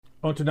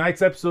On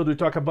tonight's episode, we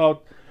talk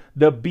about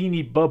the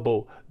Beanie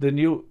Bubble, the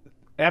new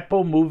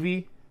Apple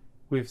movie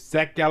with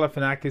Zach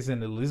Galifianakis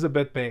and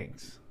Elizabeth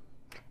Banks.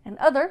 And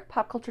other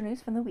pop culture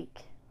news from the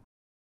week.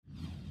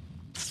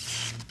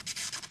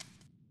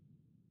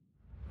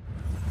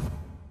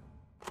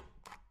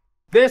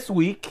 This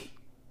week,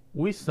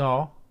 we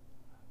saw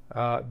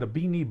the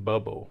Beanie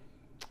Bubble.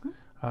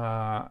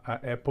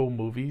 Apple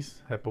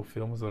movies, Apple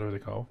films, whatever they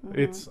call.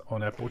 It's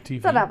on Apple TV.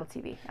 It's on Apple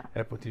TV, yeah.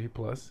 Apple TV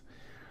Plus.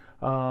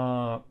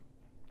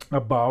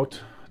 About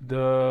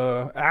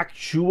the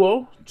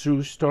actual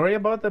true story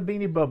about the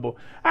Beanie Bubble.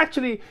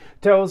 Actually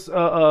tells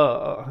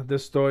the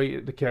story,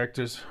 the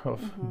characters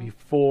of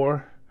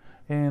before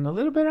and a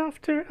little bit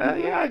after.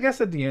 Yeah, I guess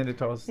at the end it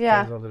tells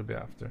a little bit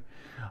after.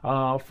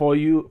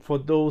 For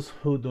those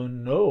who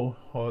don't know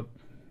or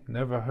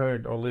never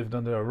heard or lived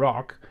under a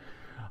rock,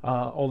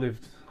 or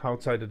lived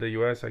outside of the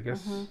U.S., I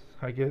guess.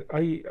 I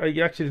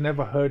actually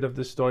never heard of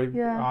this story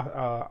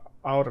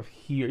out of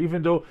here,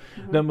 even though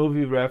the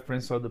movie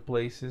referenced other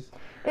places.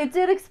 It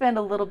did expand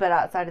a little bit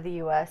outside of the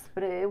U.S.,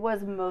 but it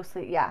was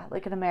mostly,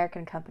 like an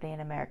American company, an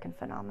American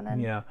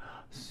phenomenon. Yeah.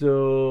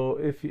 So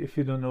if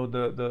you don't know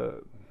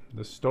the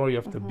story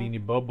of the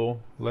Beanie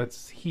Bubble,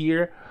 let's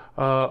hear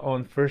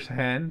on first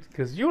hand,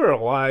 because you were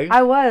alive.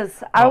 I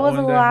was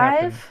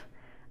alive.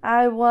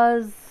 I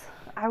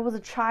was a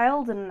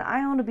child and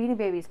I owned a Beanie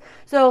Babies.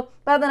 So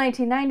by the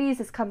 1990s,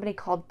 this company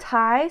called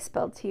Ty,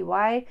 spelled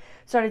T-Y,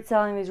 started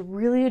selling these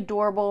really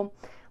adorable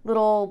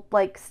little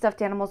like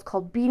stuffed animals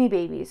called Beanie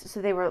Babies.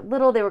 So they were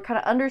little, they were kind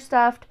of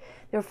understuffed,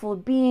 they were full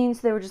of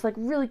beans, they were just like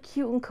really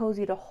cute and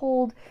cozy to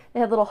hold. They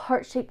had little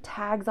heart-shaped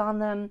tags on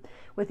them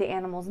with the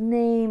animal's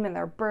name and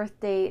their birth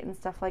date and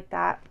stuff like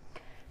that.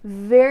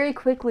 Very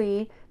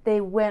quickly,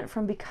 they went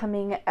from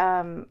becoming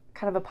kind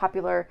of a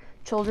popular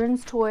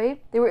children's toy.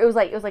 It was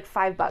like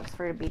 $5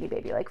 for a Beanie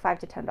Baby, like $5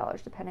 to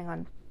 $10 depending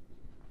on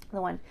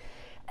the one.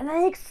 And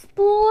then they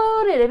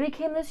exploded. It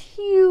became this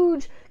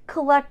huge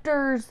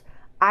collector's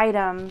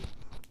item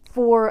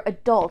for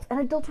adults, and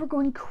adults were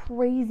going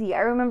crazy.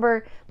 I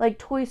remember like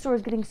toy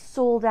stores getting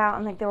sold out,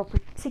 and like there were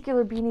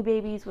particular Beanie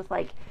Babies with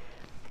like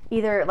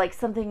either like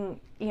something,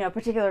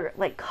 particular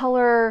like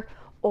color,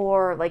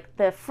 or like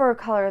the fur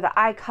color, the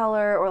eye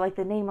color, or like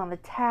the name on the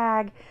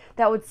tag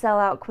that would sell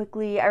out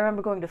quickly. I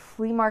remember going to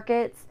flea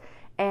markets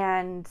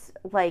and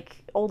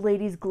like old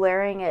ladies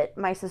glaring at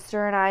my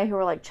sister and I, who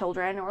were like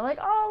children, and we're like,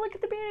 oh, look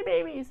at the Beanie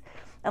Babies.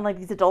 And like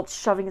these adults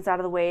shoving us out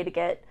of the way to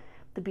get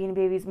the Beanie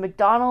Babies.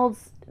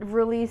 McDonald's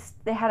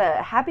they had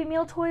a Happy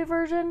Meal toy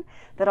version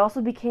that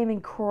also became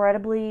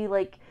incredibly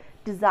like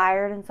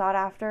desired and sought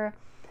after.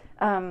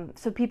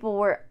 So people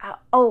were, I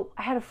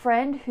had a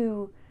friend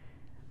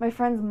my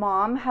friend's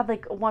mom had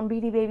like one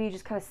Beanie Baby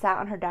just kind of sat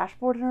on her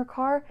dashboard in her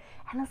car,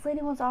 and this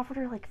lady once offered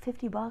her like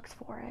 $50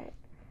 for it.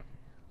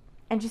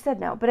 And she said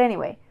no. But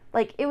anyway,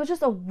 like it was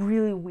just a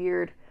really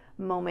weird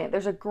moment.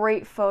 There's a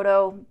great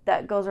photo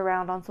that goes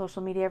around on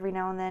social media every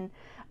now and then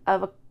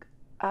of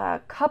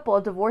a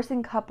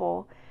divorcing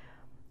couple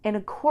in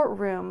a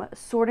courtroom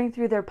sorting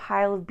through their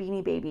pile of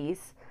Beanie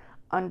Babies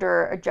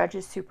under a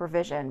judge's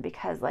supervision,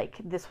 because like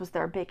this was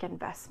their big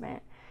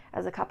investment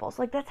as a couple.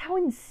 So like that's how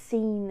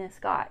insane this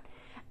got.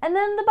 And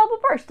then the bubble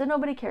burst and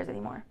nobody cares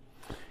anymore.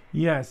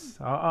 Yes,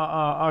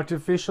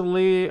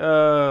 artificially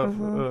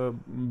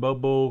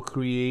bubble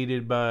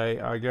created by,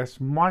 I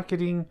guess,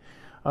 marketing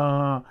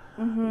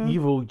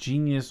evil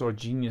genius or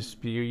genius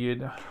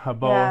period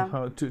about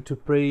how to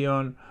prey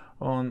on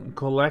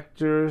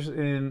collectors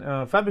and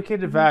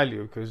fabricated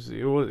value, because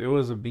it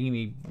was a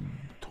beanie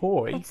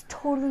toy. It's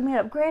totally made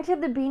up.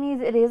 Granted, the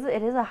beanies, it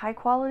is a high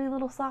quality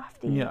little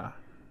softie. Yeah.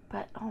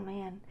 But oh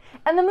man,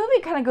 and the movie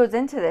kind of goes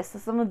into this. So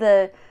some of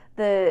the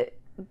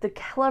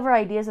clever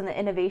ideas and the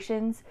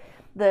innovations,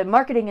 the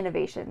marketing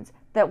innovations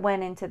that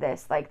went into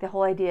this, like the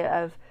whole idea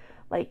of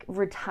like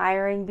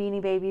retiring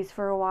Beanie Babies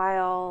for a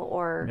while,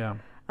 or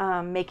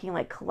making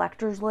like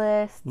collector's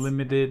lists,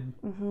 limited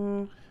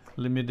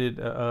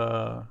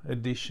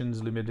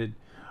editions, limited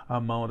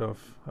amount of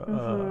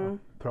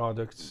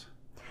products.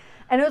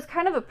 And it was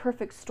kind of a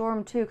perfect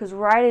storm too, because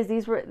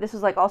this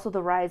was like also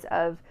the rise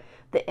of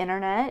the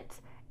internet.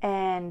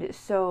 And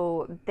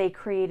so they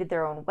created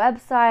their own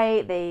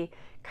website. They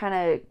kind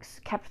of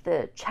kept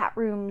the chat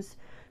rooms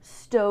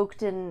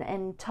stoked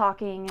and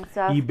talking and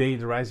stuff. The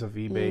rise of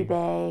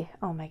eBay.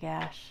 Oh my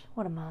gosh,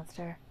 what a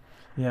monster.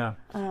 Yeah,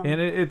 and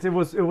it's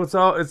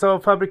all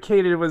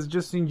fabricated. It was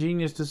just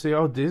ingenious to say,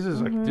 oh, this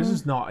is like this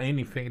is not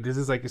anything. This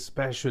is like a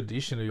special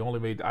edition. You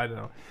only made, I don't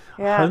know,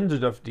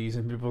 100 of these,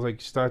 and people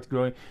like start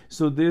growing.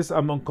 So this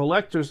among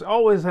collectors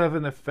always have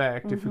an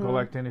effect. If you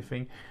collect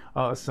anything,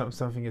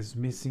 something is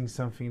missing,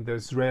 something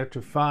that's rare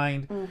to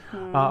find,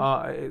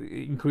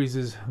 it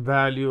increases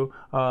value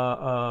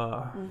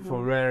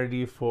for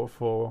rarity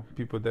for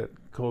people that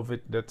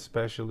covet that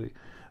special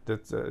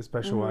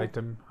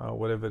item,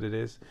 whatever it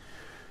is.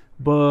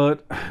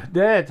 But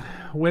that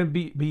went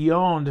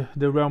beyond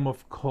the realm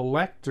of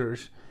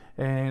collectors,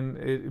 and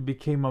it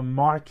became a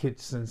market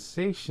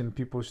sensation.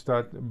 People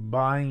start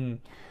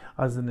buying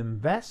as an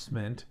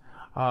investment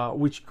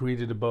which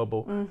created the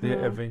bubble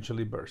that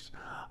eventually burst.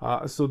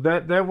 So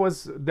that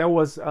was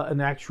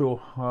an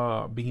actual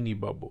Beanie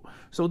bubble.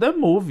 So that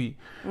movie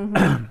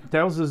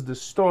tells us the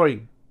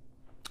story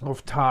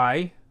of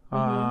Ty,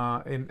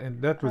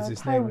 and that was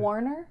his Ty name.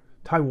 Warner?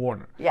 Ty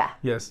Warner. Yeah.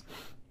 Yes.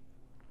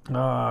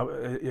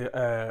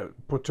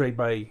 Portrayed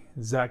by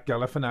Zach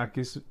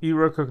Galifianakis,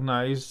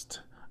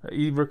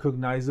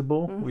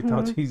 irrecognizable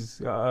without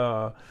his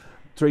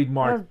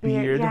trademark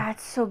beard. Yeah,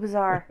 it's so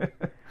bizarre.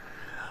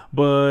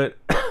 but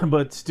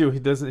still, he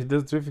does a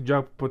terrific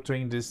job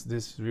portraying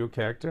this real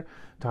character,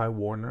 Ty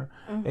Warner,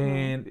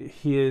 and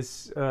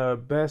his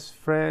best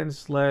friend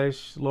 /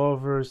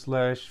 lover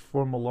 /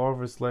 former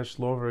lover /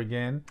 lover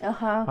again.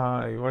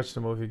 You watch the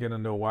movie, you're gonna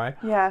know why.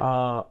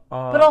 Yeah.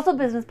 But also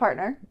business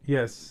partner.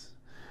 Yes.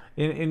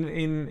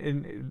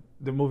 In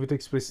the movie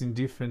takes place in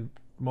different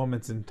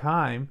moments in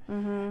time,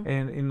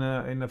 and in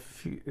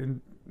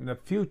the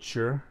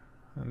future,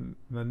 in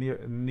the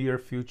near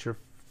future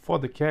for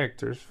the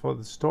characters, for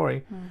the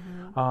story,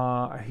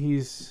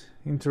 he's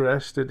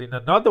interested in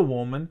another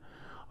woman,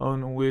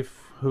 with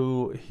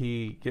who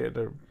he get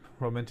a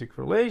romantic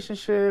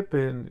relationship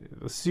and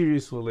a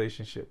serious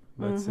relationship.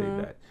 Let's say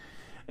that,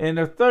 and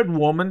a third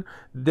woman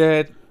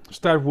that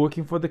started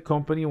working for the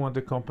company when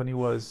the company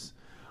was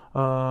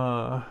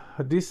a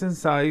decent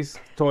sized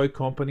toy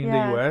company in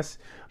the US.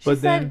 But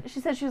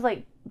she said she was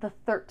like the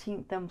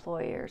 13th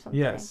employee or something.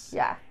 Yes.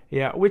 Yeah.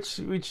 Yeah, which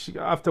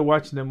after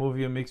watching the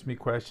movie, it makes me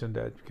question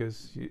that,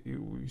 because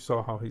you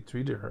saw how he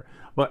treated her.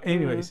 But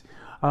anyways,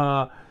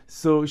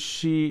 so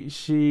she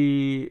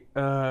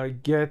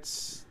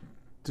gets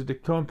to the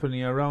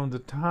company around the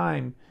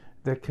time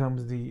that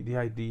comes the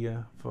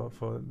idea for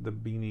the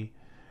Beanie,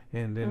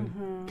 and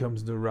then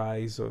comes the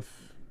rise of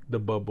the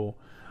bubble.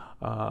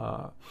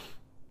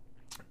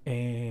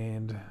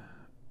 And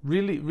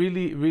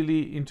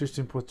really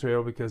interesting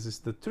portrayal, because it's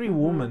the three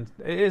women.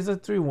 It's a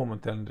three woman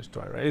telling the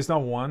story, right? It's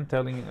not one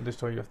telling the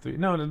story of three.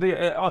 No,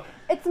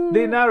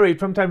 they narrate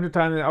from time to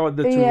time.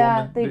 The two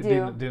women.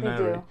 They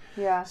narrate. Do.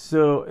 Yeah.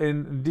 So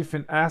in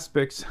different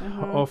aspects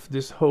of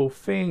this whole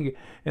thing,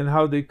 and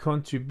how they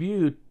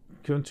contributed,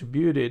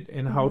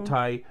 and how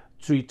Ty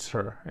treats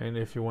her. And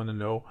if you want to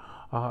know,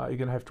 you're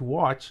gonna have to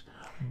watch.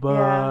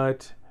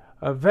 But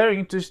very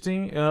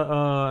interesting.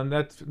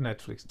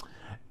 Netflix.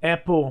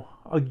 Apple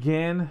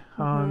again,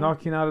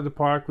 knocking out of the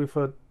park with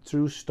a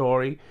true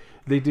story.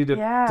 They did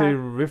a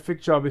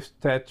terrific job with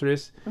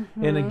Tetris,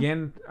 and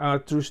again, a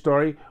true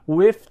story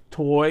with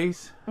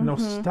toys,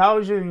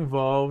 nostalgia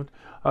involved.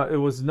 It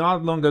was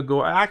not long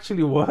ago.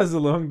 Actually, was a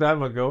long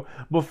time ago.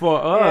 But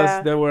for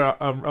us that were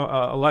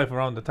alive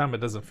around the time, it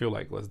doesn't feel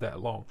like it was that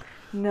long.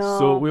 No.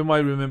 So we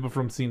might remember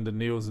from seeing the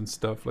news and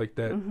stuff like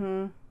that.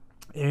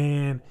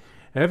 And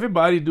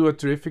everybody do a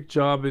terrific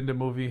job in the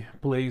movie.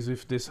 Plays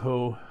with this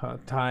whole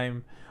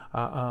time,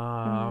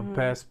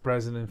 past,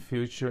 present, and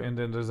future, and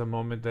then there's a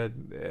moment that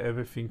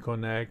everything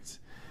connects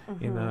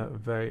in a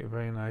very,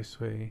 very nice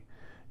way.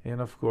 And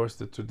of course,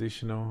 the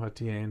traditional at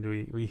the end,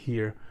 we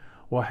hear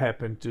what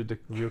happened to the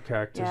real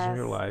characters in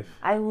real life.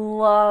 I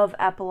love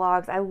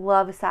epilogues. I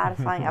love a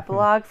satisfying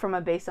epilogue from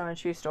a based on a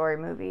true story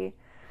movie.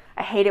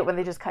 I hate it when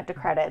they just cut to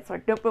credits.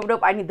 Like,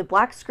 nope. I need the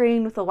black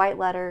screen with the white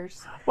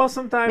letters. Well,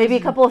 sometimes maybe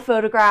a couple of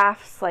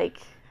photographs. Like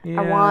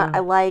I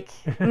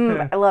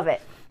love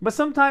it. But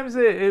sometimes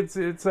it's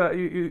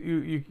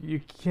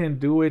you can't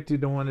do it. You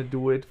don't want to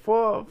do it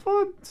for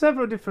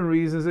several different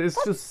reasons. It's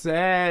just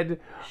sad,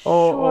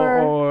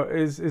 or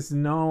it's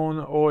known,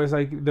 or it's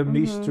like the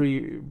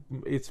mystery.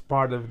 It's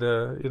part of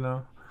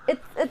the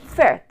It's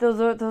fair. Those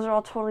are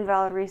all totally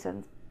valid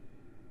reasons.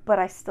 But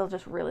I still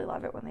just really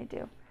love it when they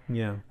do.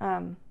 Yeah.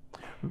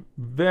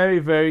 Very,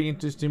 very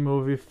interesting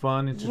movie.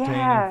 Fun,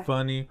 entertaining,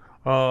 funny.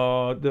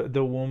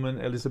 The woman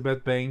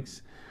Elizabeth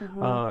Banks.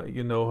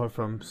 You know her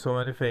from so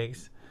many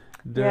things.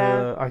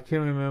 I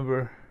can't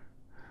remember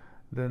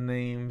the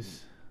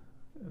names.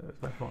 It's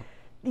my phone.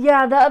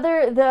 Yeah,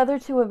 the other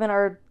two women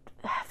are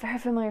very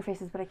familiar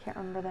faces, but I can't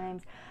remember their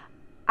names.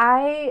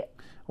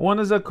 One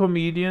is a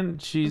comedian.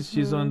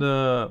 She's on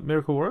the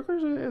Miracle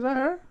Workers. Is that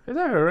her? Is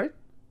that her, right?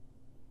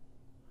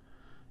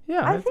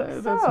 Yeah, I think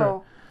so. That's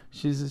her.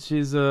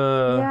 She's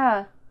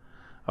yeah.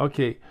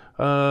 Okay.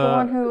 The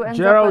one who ends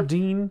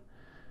Geraldine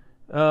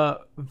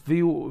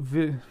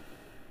Viswanathan.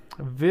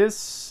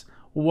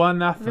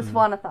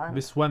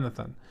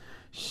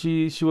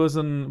 She was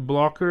on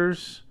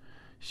Blockers.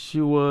 She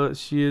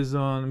is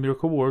on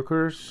Miracle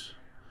Workers.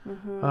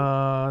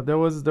 There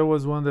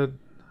was one that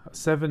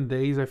 7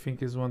 Days, I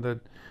think, is one that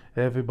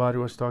everybody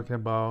was talking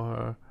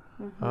about.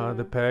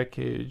 The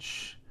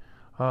package.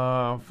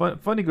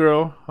 Funny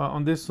girl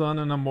on this one,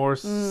 in a more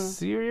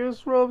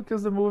serious role,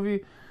 because the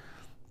movie,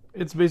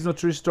 it's based on a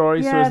true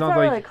story, so it's not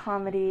like really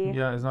comedy.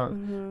 Yeah, it's not.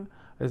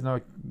 It's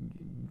not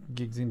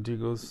gigs and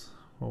jiggles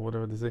or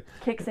whatever they say.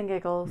 Kicks and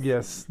giggles.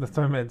 Yes, that's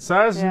what I meant.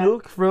 Sarah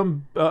Snook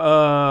from what's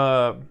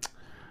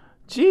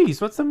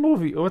the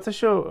movie? What's the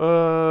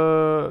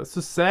show?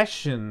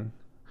 Succession.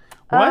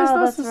 Why is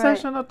not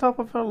Succession on top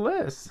of her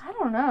list? I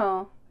don't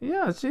know.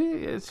 Yeah,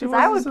 she was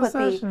I would a put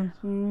sensation.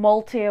 the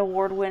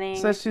multi-award winning.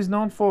 Says she's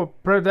known for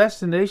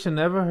Predestination.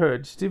 Never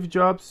heard. Steve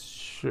Jobs.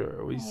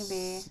 Sure,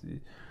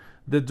 Maybe.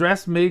 The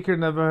Dressmaker.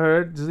 Never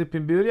heard.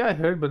 Sleeping Beauty. I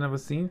heard but never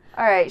seen.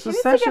 All right, So she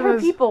needs to get her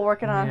people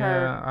working on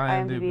her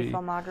IMDb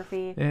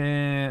filmography.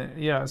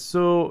 And yeah,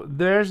 so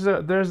there's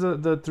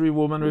the three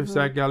women with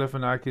Zach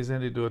Galifianakis,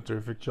 and they do a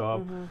terrific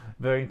job.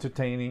 Very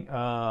entertaining,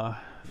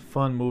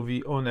 fun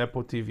movie on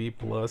Apple TV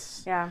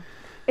Plus. Yeah.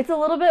 It's a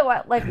little bit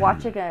like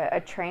watching a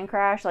train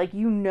crash. Like,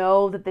 you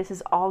know that this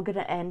is all going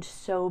to end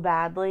so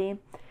badly.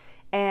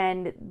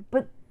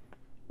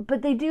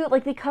 But they do,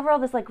 like, they cover all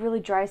this, like, really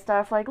dry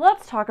stuff. Like,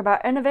 let's talk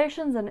about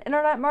innovations in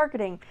internet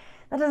marketing.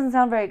 That doesn't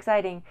sound very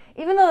exciting.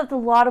 Even though that's a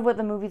lot of what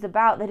the movie's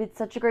about, they did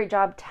such a great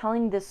job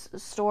telling this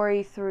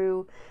story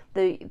through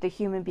the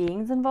human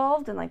beings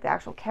involved and, like, the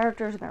actual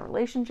characters and their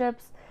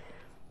relationships.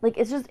 Like,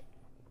 it's just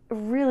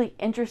really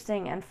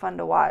interesting and fun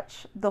to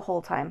watch the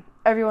whole time.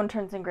 Everyone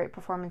turns in great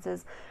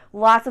performances.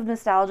 Lots of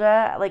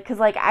nostalgia, like, because,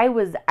 like, I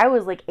was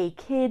like a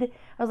kid.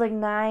 I was like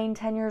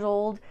 9-10 years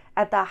old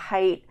at the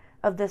height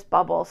of this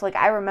bubble. So, like,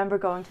 I remember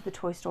going to the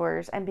toy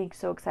stores and being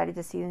so excited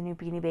to see the new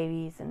Beanie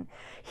Babies and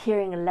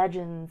hearing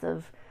legends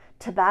of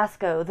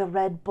Tabasco, the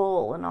Red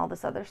Bull, and all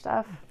this other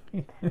stuff.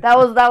 That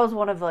was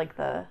one of, like,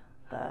 the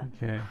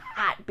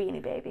hot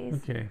Beanie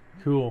Babies. Okay,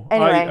 cool.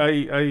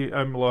 Anyway.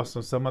 I'm lost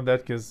on some of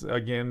that because,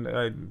 again,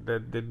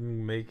 that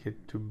didn't make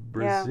it to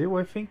Brazil.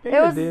 I think maybe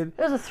it did.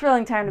 It was a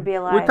thrilling time to be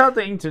alive. Without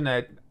the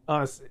internet,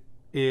 us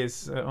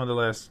is on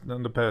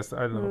the past,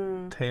 I don't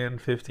know, 10,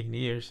 15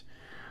 years.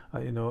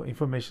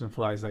 Information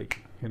flies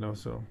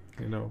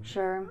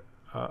Sure.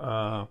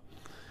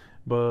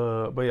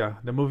 But yeah,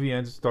 the movie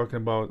ends talking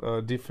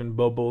about different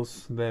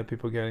bubbles that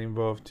people get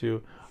involved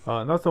to.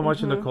 Not so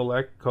much in the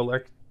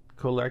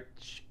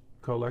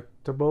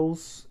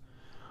collectibles,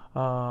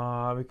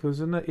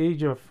 because in the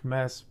age of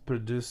mass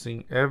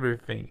producing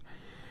everything,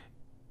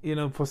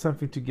 for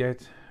something to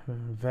get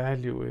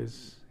value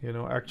is,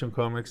 Action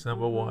Comics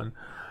number one.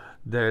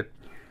 That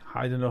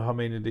I don't know how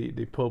many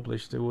they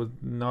published. There was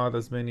not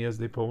as many as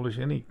they publish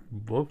any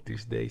book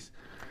these days.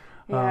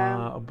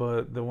 Yeah.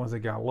 But the ones that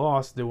got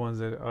lost, the ones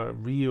that are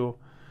real,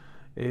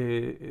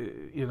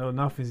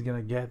 nothing's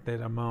gonna get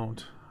that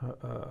amount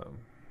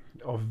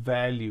of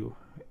value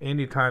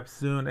anytime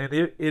soon. And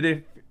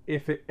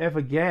if it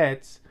ever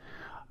gets,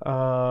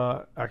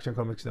 Action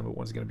Comics number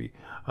one is gonna be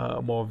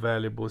more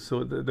valuable.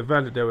 So the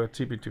value that we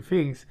attribute to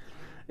things,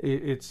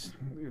 it's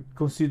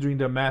considering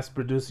the mass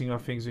producing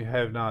of things we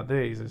have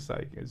nowadays, it's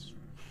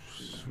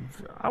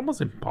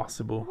almost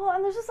impossible. Well,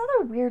 and there's this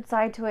other weird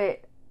side to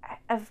it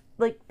of,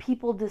 like,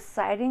 people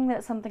deciding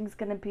that something's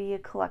going to be a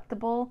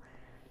collectible,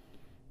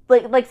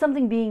 like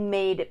something being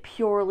made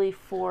purely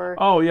for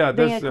being a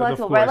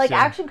collectible, right? Like,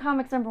 Action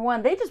Comics number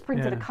one, they just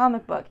printed a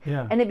comic book,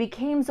 and it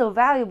became so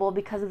valuable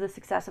because of the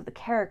success of the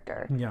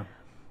character. Yeah.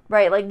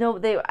 Right. Like, no,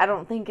 I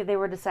don't think they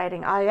were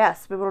deciding,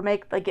 yes, we will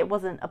make, like, it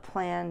wasn't a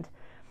planned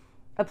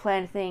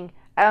thing.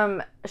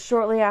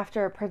 Shortly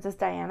after Princess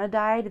Diana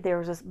died, there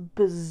was this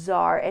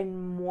bizarre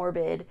and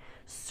morbid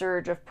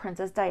surge of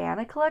Princess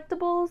Diana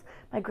collectibles.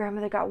 My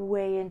grandmother got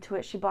way into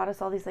it. She bought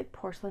us all these, like,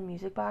 porcelain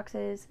music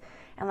boxes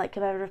and, like,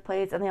 commemorative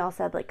plates, and they all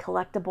said, like,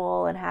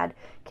 collectible, and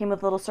came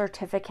with little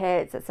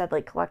certificates that said,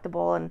 like,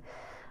 collectible and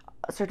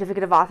a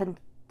certificate of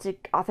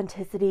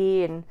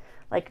authenticity and,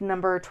 like,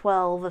 number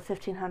 12 of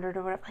 1500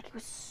 or whatever. Like, it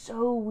was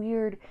so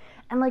weird,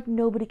 and, like,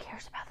 nobody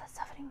cares about that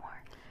stuff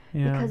anymore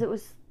because it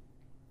was.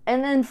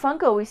 And then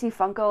Funko, we see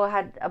Funko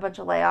had a bunch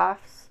of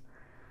layoffs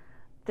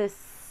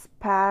this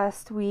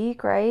past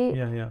week, right?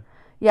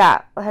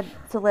 Yeah, had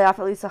to lay off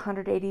at least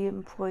 180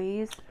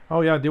 employees.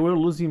 Oh yeah, they were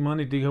losing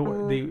money. They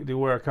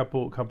were a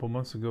couple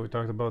months ago. We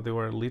talked about they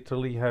were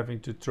literally having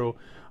to throw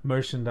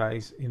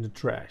merchandise in the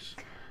trash.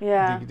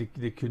 Yeah,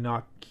 they could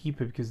not keep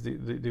it because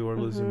they were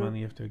losing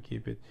money if they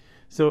keep it.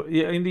 So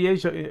yeah, in the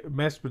age of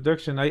mass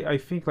production, I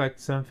think, like,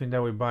 something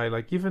that we buy,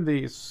 like, even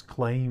they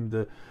claim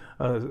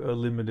a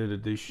limited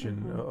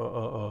edition,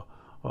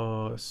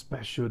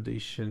 special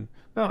edition.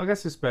 No, I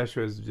guess a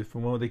special is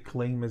different. When they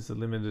claim it's a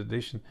limited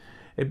edition,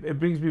 it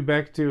brings me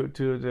back to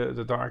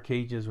the dark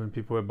ages when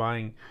people were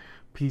buying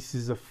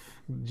pieces of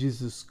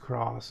Jesus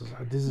cross.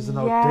 This is an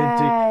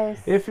authentic.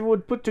 If you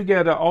would put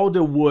together all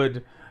the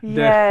wood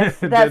that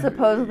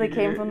supposedly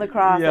came from the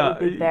cross,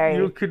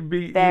 it would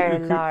be very,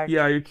 large.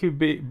 You could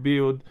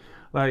build,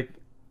 like,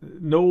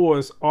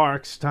 Noah's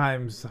Arks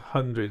times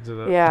hundreds of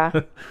them. Yeah.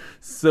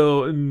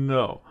 So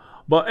no.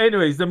 But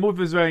anyways, the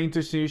movie is very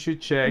interesting. You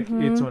should check.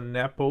 It's on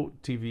Apple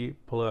TV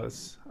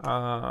Plus.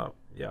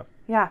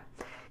 Yeah.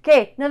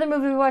 Okay, another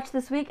movie we watched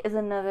this week is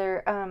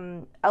another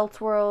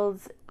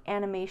Elseworlds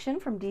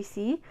animation from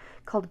DC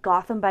called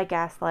Gotham by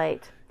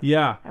Gaslight.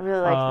 Yeah. I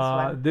really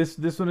like this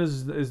one. This one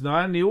is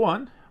not a new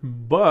one,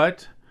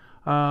 but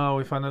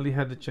we finally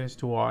had the chance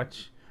to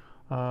watch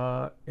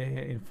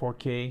in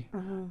 4K.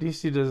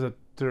 DC does a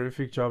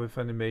terrific job with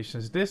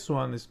animations. This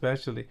one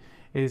especially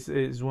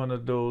is one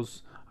of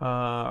those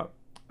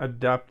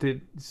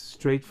adapted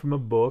straight from a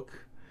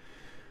book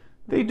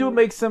They do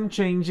make some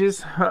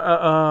changes,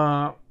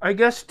 I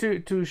guess,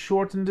 to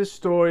shorten the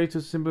story,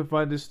 to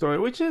simplify the story,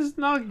 which is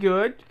not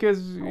good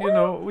because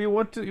you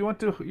want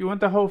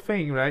the whole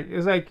thing, right?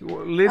 It's like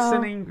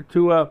listening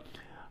to a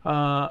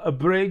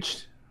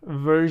abridged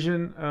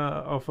version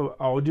of an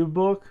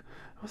audiobook.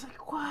 I was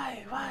like,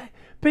 why?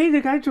 Pay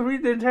the guy to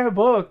read the entire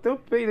book.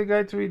 Don't pay the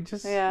guy to read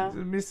just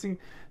missing.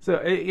 So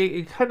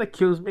it kind of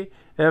kills me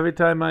every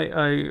time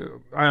I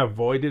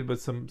avoid it, but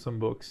some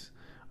books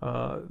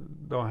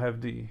don't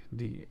have the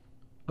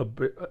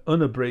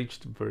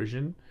unabridged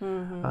version.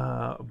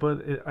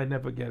 But I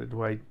never get it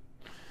right.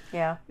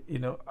 Yeah.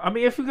 I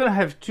mean, if you're gonna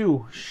have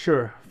two,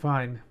 sure,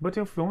 fine. But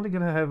if you're only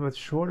gonna have a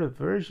shorter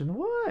version,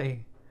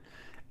 why?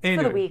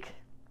 Anyway, for the week.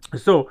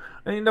 So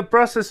in the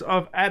process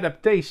of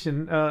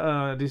adaptation,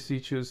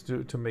 DC chose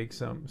to make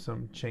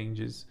some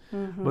changes,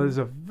 but it's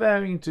a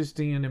very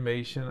interesting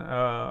animation.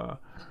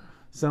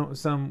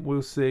 Some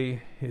will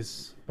say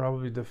is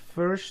probably the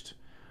first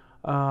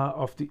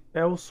of the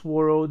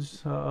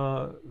Elseworlds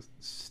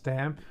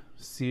stamp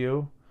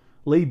seal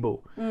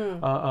label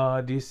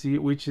DC,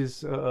 which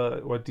is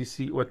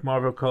what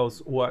Marvel calls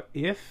what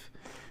if.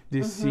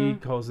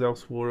 DC calls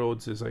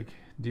Elseworlds is like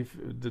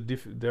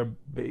they're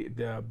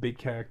big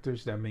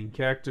characters, they're main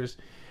characters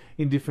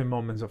in different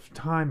moments of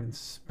time and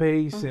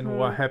space, and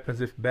what happens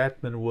if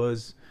Batman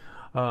was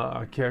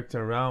a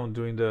character around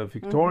during the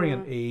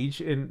Victorian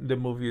age, and the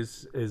movie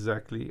is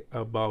exactly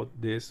about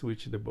this,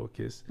 which the book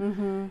is.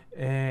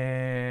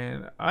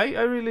 And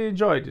I really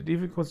enjoyed it,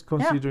 even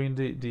considering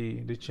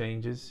the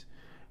changes.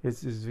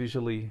 It's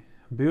visually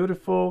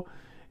beautiful.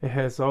 It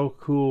has all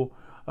cool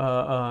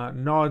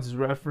nods,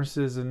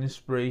 references, and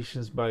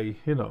inspirations by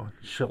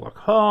Sherlock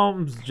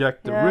Holmes,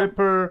 Jack the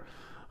Ripper,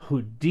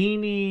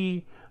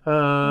 Houdini,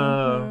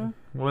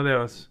 what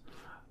else?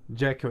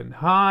 Jekyll and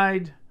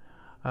Hyde,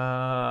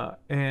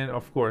 and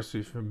of course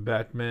with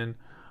Batman,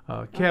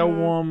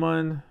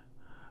 Catwoman,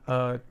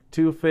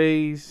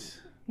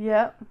 Two-Face,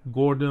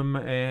 Gordon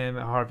and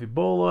Harvey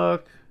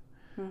Bullock,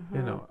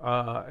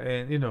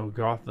 and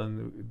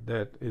Gotham,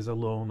 that is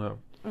alone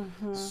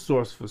a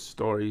source for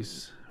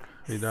stories.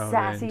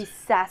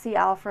 Sassy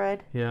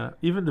Alfred. Yeah,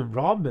 even the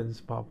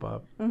Robins pop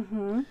up.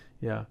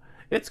 Yeah,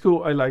 it's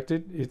cool. I liked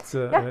it. It's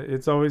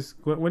always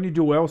when you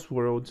do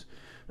Elseworlds,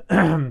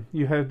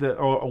 you have the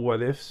or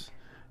what ifs.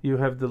 You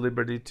have the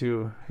liberty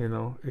to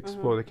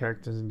explore the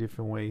characters in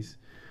different ways.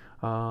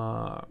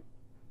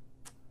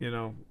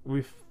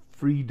 With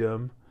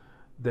freedom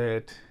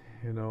that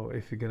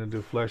if you're gonna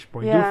do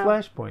Flashpoint, do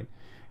Flashpoint.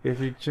 If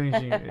you're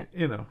changing, the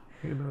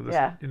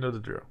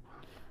drill.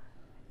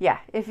 Yeah,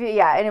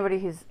 anybody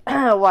who's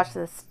watched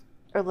this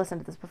or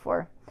listened to this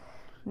before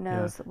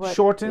knows what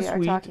Short and we are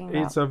sweet. talking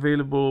about. It's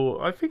available.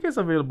 I think it's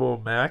available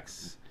on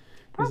Max.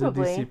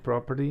 Probably. It's a DC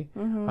property.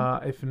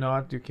 If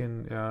not, you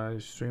can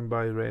stream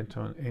by rent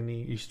on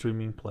any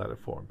streaming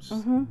platforms.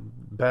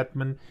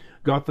 Batman,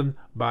 Gotham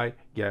by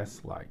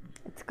Gaslight.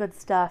 It's good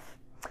stuff.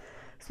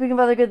 Speaking of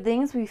other good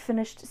things, we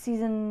finished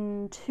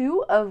season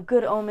 2 of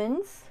Good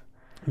Omens.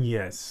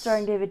 Yes.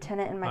 Starring David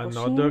Tennant and Michael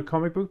Sheen. Another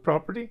comic book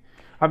property.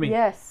 I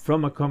mean,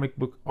 from a comic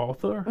book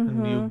author,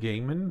 Neil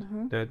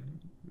Gaiman, that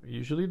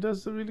usually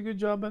does a really good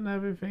job on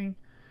everything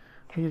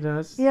he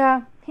does.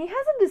 Yeah, he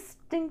has a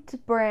distinct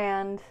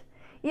brand.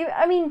 He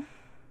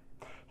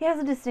has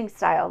a distinct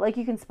style. Like,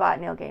 you can spot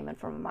Neil Gaiman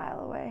from a mile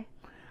away.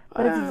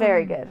 But it's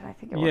very good. I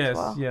think it works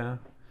well. Yeah.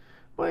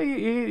 Well,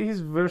 he's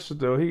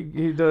versatile.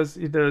 He does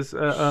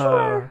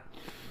Sure.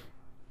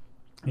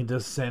 He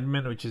does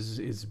Sandman, which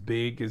is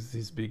big, is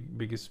his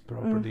biggest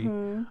property,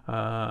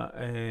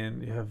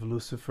 and you have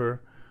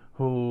Lucifer,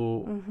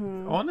 who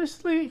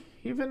honestly,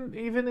 even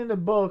in the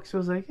books, I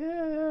was like,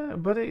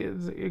 but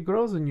it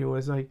grows on you.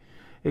 It's like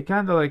it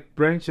kind of like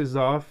branches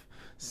off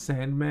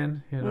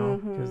Sandman,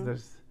 because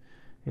there's,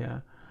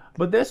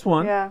 but this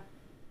one,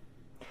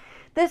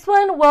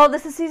 well,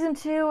 this is season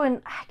 2,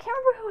 and I can't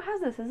remember who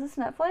has this. Is this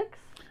Netflix?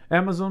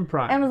 Amazon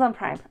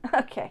Prime.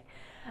 Okay.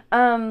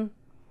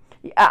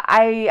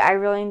 I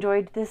really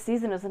enjoyed this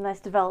season. It was a nice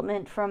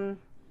development from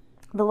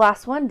the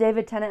last one.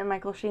 David Tennant and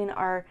Michael Sheen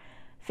are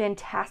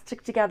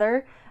fantastic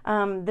together.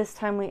 This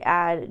time we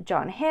add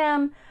John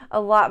Hamm a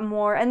lot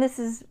more, and this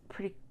is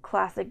pretty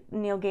classic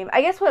Neil Gaiman.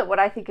 I guess what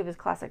I think of as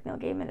classic Neil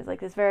Gaiman is like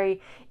this very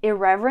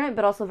irreverent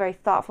but also very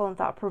thoughtful and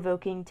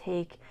thought-provoking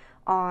take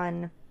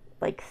on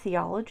like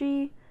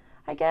theology,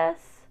 I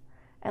guess,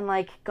 and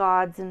like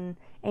gods and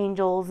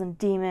angels and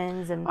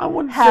demons and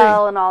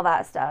hell and all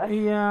that stuff.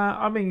 Yeah,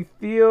 I mean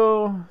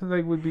Theo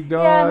would be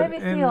God,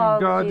 maybe and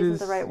God isn't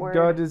the right word.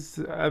 God is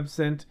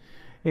absent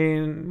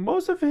in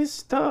most of his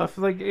stuff.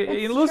 Like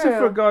in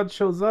Lucifer, God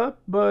shows up,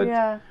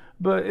 but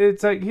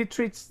it's like he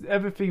treats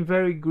everything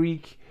very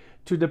Greek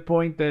to the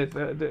point that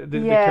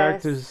the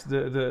characters,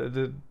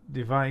 the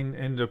divine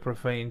and the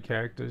profane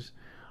characters,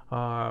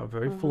 are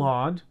very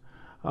flawed.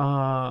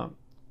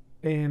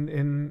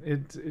 And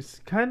it's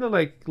kind of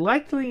like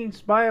likely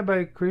inspired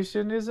by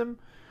Christianism,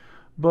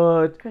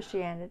 but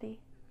Christianity.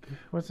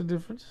 What's the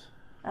difference?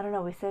 I don't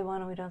know. We say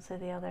one and we don't say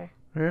the other.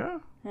 Yeah.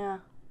 Yeah.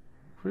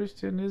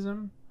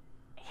 Christianism.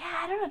 Yeah,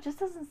 I don't know. It just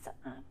doesn't.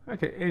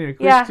 Okay. Anyway,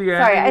 Christianity.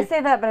 Yeah. Sorry, I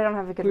say that, but I don't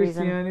have a good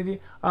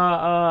Christianity.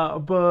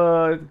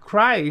 But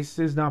Christ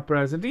is not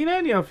present in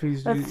any of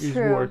his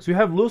works. You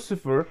have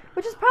Lucifer,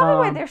 which is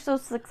probably why they're so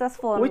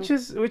successful. Which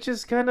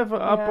is kind of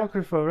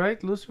apocryphal,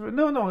 right? Lucifer.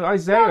 No.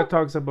 Isaiah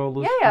talks about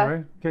Lucifer,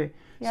 right? Okay.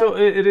 Yeah. So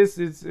it is.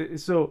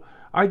 So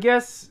I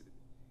guess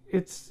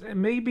it's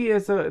maybe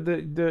as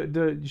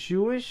the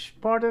Jewish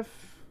part of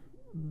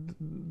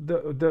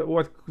the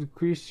what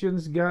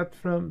Christians got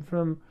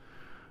from.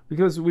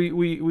 Because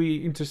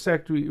we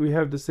intersect, we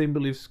have the same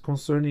beliefs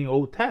concerning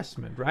Old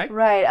Testament, right?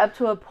 Right, up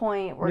to a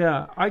point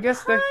where I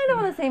guess kind of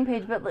on the same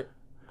page, but look.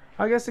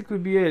 I guess it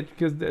could be it,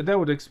 because that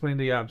would explain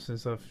the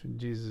absence of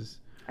Jesus'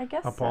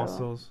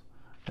 apostles.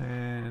 So.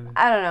 And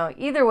I don't know.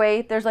 Either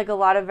way, there's like a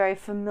lot of very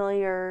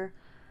familiar,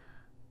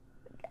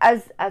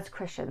 as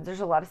Christians, there's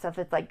a lot of stuff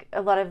that's like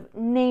a lot of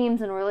names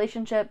and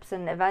relationships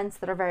and events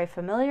that are very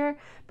familiar,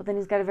 but then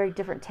he's got a very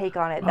different take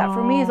on it. That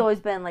for me has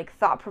always been like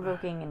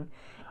thought-provoking and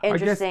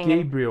interesting. I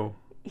guess Gabriel.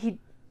 He's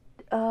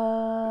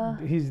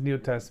New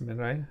Testament,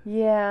 right?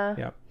 Yeah.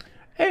 Yeah.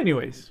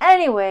 Anyways,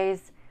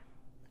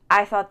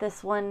 I thought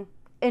this one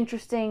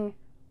interesting,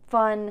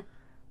 funny,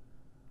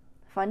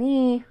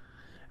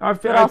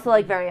 but also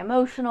like very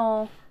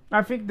emotional.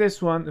 I think this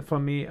one for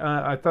me,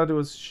 I thought it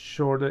was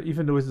shorter,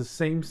 even though it's the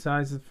same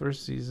size as the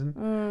first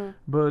season.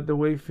 But the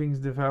way things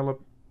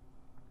develop,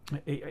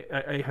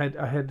 I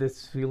had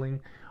this feeling.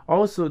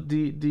 Also,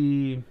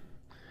 the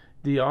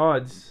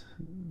odds.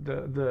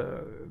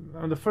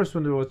 On the first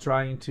one they were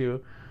trying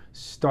to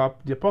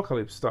stop the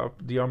apocalypse, stop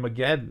the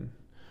Armageddon,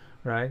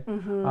 right?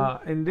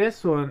 In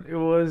this one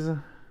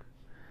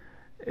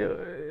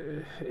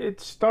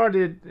it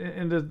started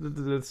in the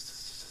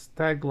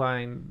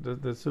tagline,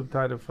 the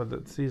subtitle for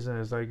the season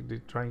is like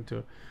they're trying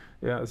to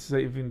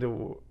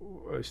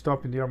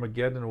stopping the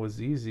Armageddon was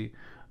easy,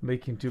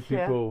 making two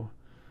people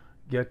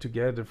get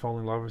together, fall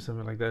in love or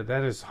something like that.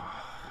 That is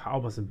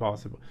almost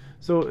impossible.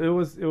 So it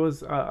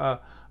was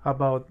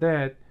about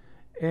that,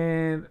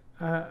 and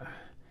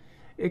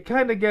it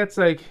kind of gets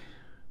like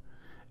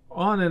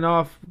on and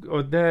off,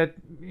 or that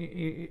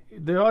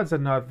the odds are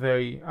not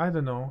very. I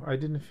don't know. I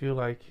didn't feel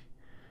like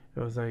it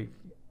was like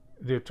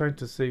they're trying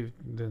to save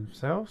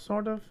themselves,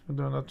 sort of.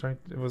 They're not trying.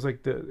 It was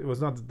like it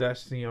was not the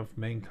destiny of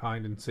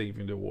mankind in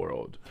saving the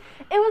world.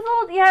 It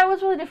was it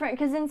was really different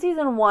because in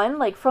season 1,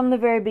 like from the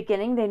very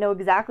beginning, they know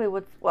exactly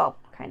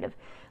kind of.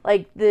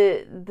 Like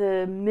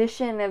the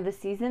mission of the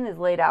season is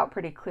laid out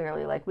pretty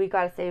clearly. Like we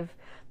got to save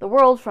the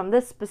world from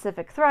this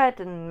specific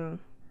threat, and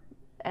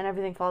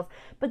everything falls.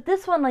 But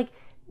this one, like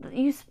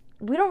we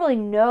don't really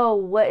know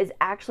what is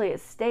actually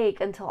at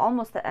stake until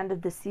almost the end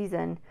of the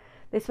season.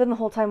 They spend the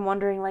whole time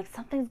wondering, like,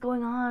 something's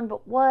going on,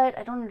 but what?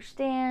 I don't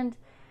understand.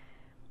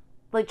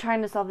 Like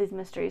trying to solve these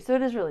mysteries. So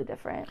it is really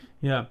different.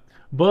 Yeah,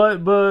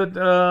 but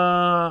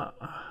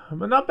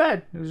not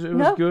bad. It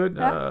was good.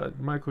 Yeah.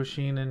 Michael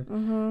Sheen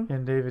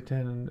and David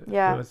Tennant.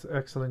 Yeah, it was an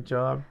excellent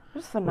job. It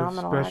was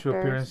phenomenal. With special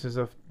appearances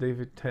of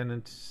David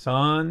Tennant's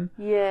son.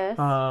 Yes.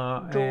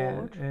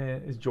 George.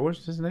 And is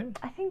George his name?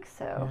 I think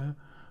so.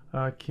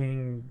 Yeah.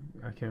 King.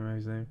 I can't remember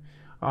his name.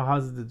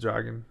 House of the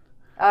Dragon.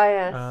 Oh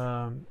yes.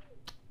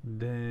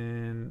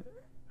 Then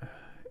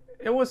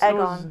it was.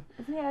 Isn't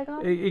he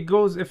Aegon? It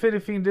goes. If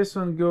anything, this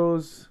one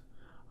goes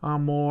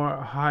more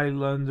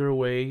Highlander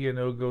way.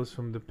 Goes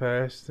from the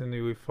past, and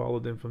we follow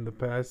them from the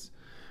past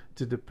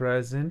to the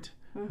present,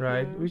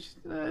 right? Which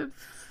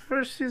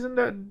first season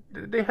that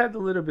they had a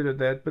little bit of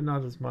that, but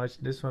not as much.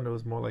 This one it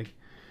was more like,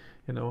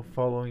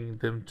 following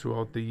them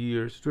throughout the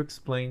years to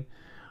explain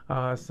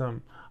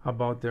some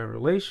about their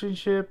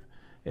relationship,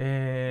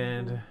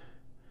 and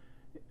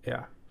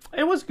yeah,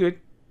 it was good.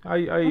 I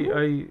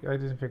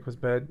didn't think it was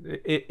bad.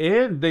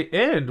 And the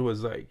end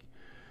was like,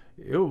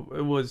 it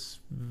was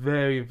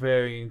very,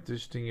 very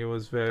interesting. It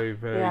was very,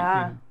 very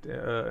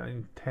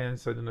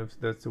intense. I don't know if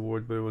that's the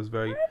word, but it was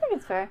very. I think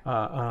it's fair.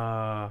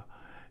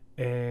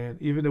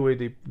 And even the way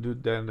they do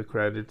that in the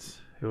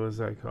credits, it was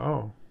like,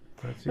 oh,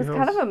 let's see. It's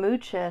kind of a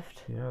mood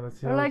shift. Yeah, let's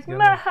see. They're like,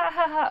 nah, ha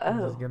ha ha.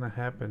 Oh, it's gonna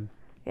happen.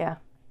 Yeah.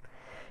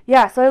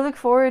 Yeah, so I look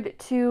forward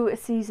to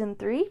season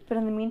 3, but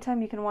in the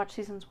meantime, you can watch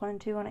seasons 1 and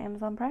 2 on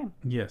Amazon Prime.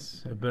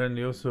 Yes, but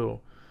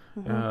also,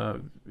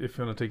 if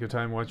you want to take your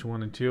time watch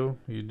 1 and 2,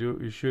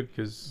 you should,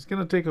 because it's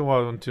gonna take a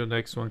while until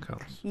next one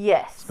comes.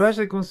 Yes.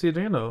 Especially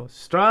considering,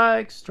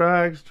 strikes.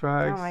 Oh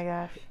my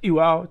gosh.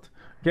 You out.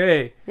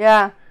 Okay.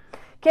 Yeah.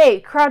 Okay,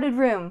 Crowded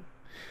Room.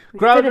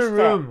 Crowded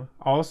Room.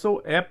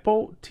 Also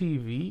Apple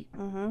TV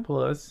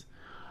Plus.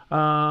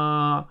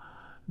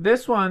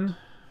 This one,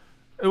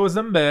 it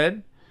wasn't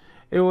bad.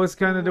 It was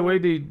kind of the way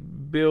they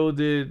built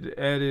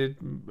it,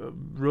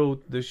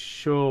 wrote the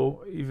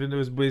show. Even though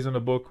it's based on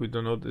a book, we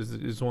don't know. This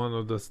is one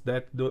of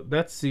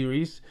that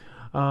series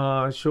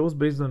shows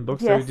based on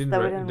books that we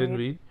didn't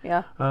read.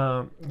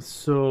 Yeah.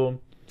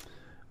 So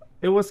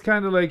it was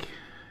kind of like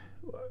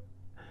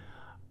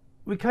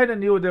we kind of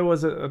knew there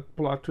was a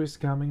plot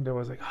twist coming. There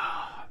was like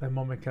that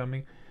moment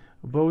coming,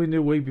 but we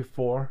knew way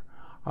before.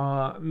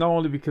 Not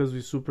only because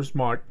we're super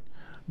smart,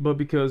 but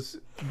because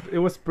it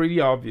was pretty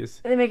obvious.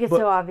 They make it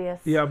so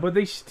obvious. Yeah, but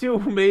they still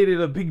made it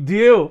a big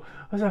deal.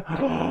 I was like,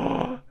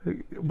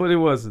 but it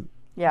wasn't.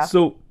 Yeah.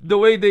 So the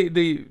way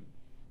they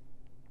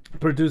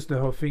produced the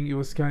whole thing, it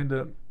was kind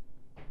of.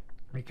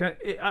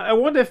 I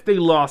wonder if they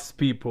lost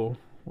people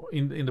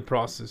in the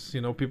process.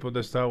 You know, people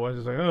that start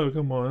watching like, oh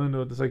come on, I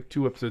know there's like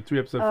 2 episodes, 3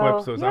 episodes, 4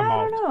 episodes. I'm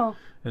out. I don't know.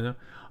 You know,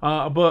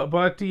 but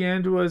at the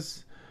end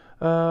was,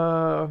 it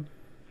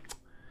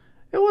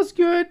was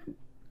good.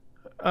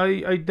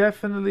 I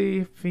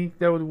definitely think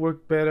that would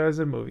work better as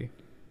a movie.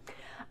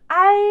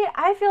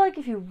 I feel like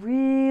if you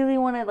really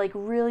want to like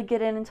really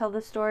get in and tell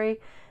the story,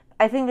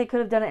 I think they could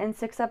have done it in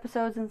 6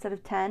 episodes instead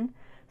of 10.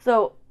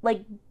 So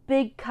like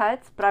big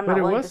cuts, but I'm not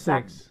willing to. But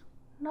it was 6.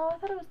 No, I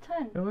thought it was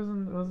 10. It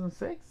wasn't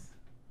 6.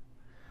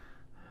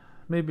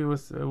 Maybe it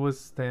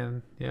was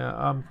 10. Yeah,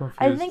 I'm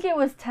confused. I think it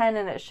was 10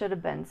 and it should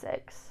have been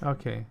 6.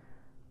 Okay.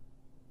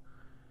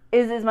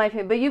 Is my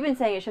opinion, but you've been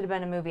saying it should have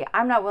been a movie.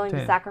 I'm not willing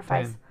to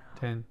sacrifice.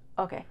 10.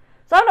 Okay,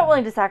 so I'm not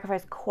willing to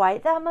sacrifice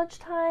quite that much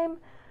time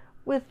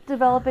with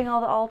developing all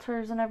the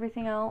altars and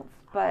everything else,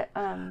 but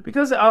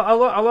because a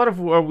lot of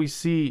what we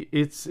see,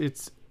 it's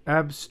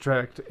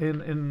abstract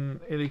and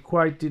it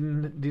quite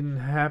didn't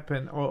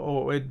happen,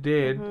 or it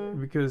did,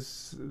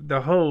 because the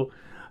whole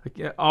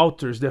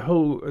altars, the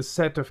whole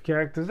set of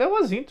characters, that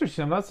was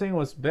interesting. I'm not saying it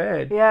was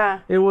bad. Yeah,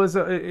 it was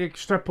an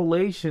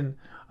extrapolation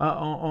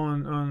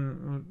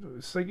on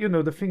so, you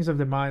know, the things of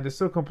the mind are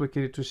so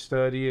complicated to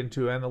study and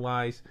to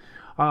analyze.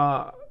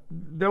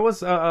 There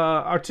was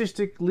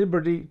artistic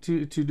liberty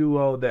to do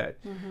all that,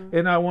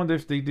 and I wonder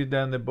if they did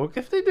that in the book.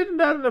 If they did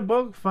that in the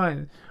book,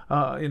 fine.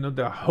 You know,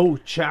 the whole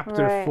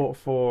chapter for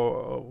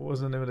what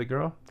was the name of the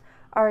girl?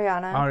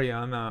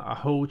 Ariana. A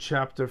whole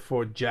chapter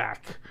for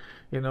Jack.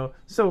 You know,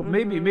 so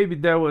maybe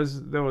that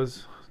was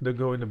the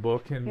goal in the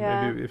book, and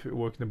maybe if it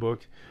worked in the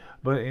book,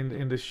 but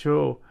in the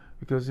show,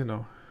 because you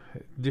know,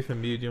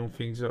 different medium,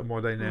 things are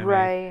more dynamic,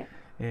 right?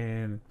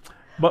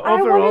 But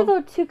overall, I wonder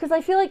though too, because I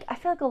feel like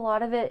a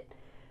lot of it,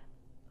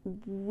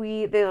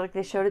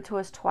 they showed it to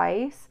us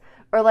twice,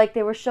 or like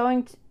they were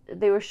showing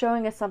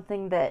us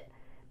something that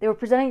they were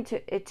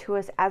presenting it to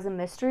us as a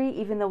mystery,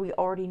 even though we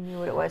already knew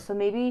what it was. So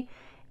maybe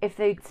if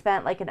they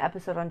spent like an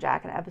episode on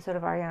Jack, an episode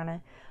of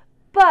Ariana,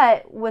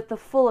 but with the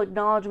full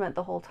acknowledgement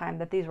the whole time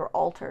that these were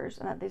altars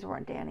and that these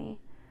weren't Danny,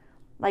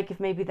 like if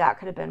maybe that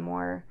could have been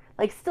more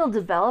like still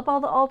develop all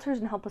the altars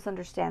and help us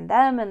understand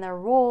them and their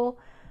role,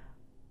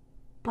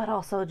 but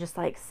also just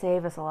like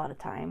save us a lot of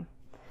time.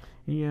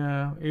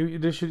 Yeah,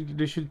 they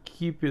should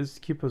keep us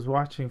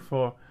watching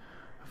for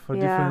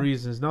different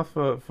reasons, not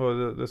for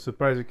the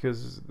surprise,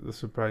 because the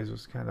surprise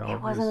was kind of obvious.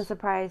 It wasn't a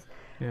surprise.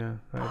 Yeah,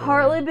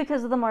 partly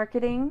because of the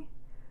marketing.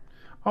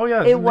 Oh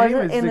yeah, it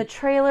wasn't in the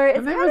trailer.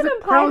 It's kind of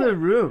implied. Crowded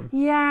room.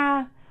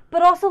 Yeah,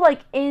 but also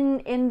like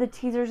in the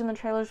teasers and the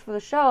trailers for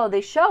the show,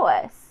 they show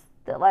us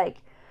that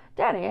like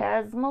Danny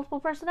has multiple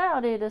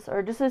personality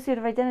or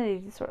dissociative identity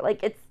disorder.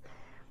 Like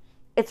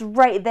it's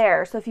right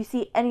there. So if you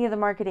see any of the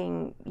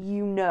marketing,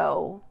 you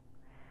know.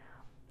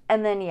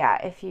 And then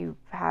if you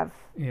have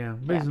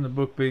based on the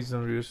book, based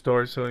on real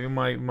story, so you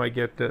might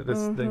get the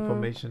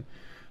information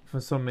from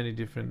so many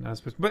different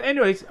aspects. But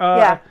anyways,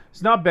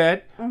 it's not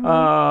bad.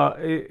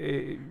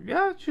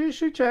 You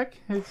should check.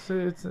 It's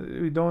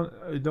we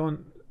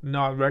don't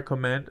not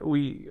recommend.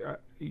 We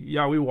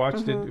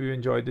watched it. We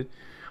enjoyed it.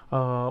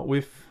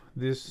 With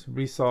this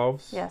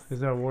resolves. Yes. Is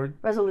that a word?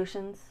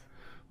 Resolutions.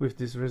 With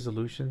these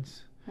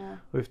resolutions. Yeah.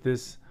 With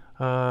this.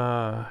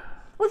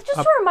 With just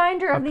a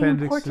reminder of the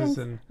importance,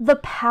 the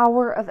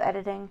power of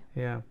editing.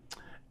 Yeah.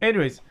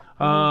 Anyways,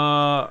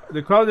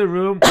 the crowded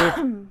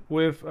room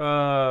with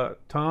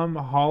Tom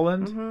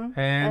Holland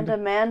and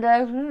Amanda.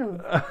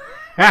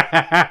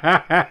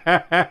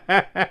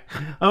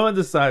 I'm on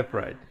the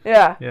Siegfried.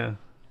 Yeah. Yeah.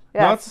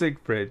 Not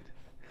Siegfried.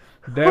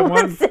 That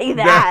one. Say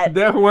that.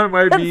 That one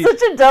might be. That's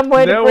such a dumb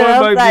way to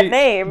pronounce that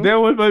name. That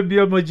one might be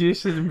a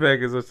magician in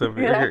Vegas or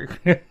something. Yeah.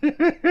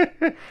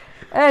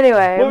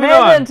 Anyway,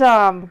 Amanda and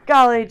Tom.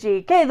 Golly gee.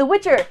 Okay, The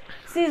Witcher,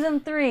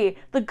 Season 3.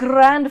 The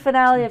grand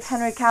finale of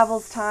Henry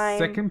Cavill's time.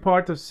 Second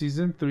part of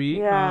Season 3.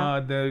 Yeah.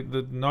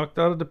 The knocked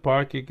out of the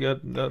park. It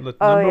got the number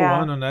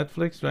 1 on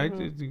Netflix, right?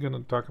 You're going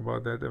to talk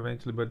about that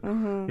eventually. But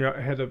it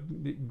had a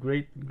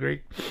great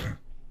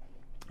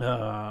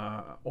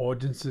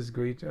audiences,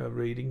 great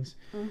ratings.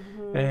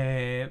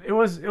 And it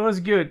was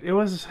good.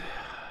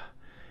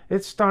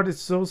 It started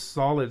so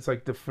solid. It's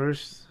like it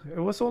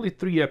was only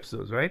 3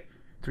 episodes, right?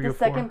 3 or 4.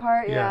 The second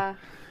part, yeah.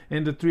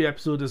 And the 3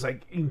 episodes is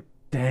like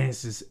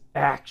intense, it's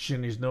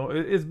action, you know.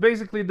 It's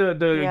basically the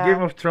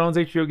Game of Thrones,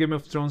 HBO Game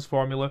of Thrones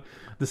formula.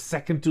 The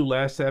second to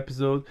last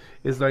episode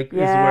is like is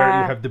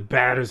where you have the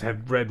battles,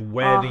 have Red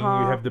Wedding,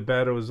 you have the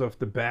battles of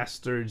the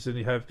bastards, and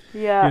you have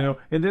you know.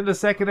 And then the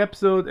second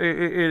episode,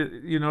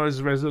 it you know,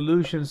 is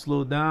resolution,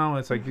 slow down.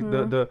 It's like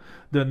the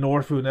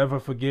North will never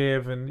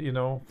forgive, and you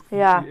know,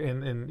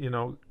 and you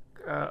know,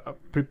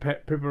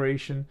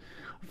 preparation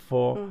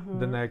for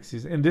the next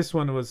season. And this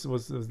one was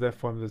that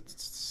from the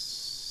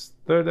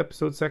 3rd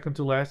episode, second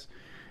to last,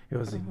 It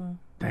was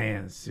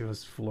intense. It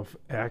was full of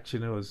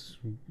action. It was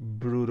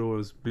brutal. It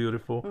was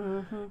beautiful.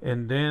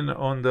 And then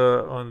on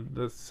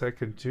the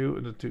second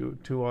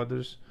two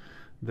others,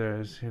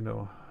 there's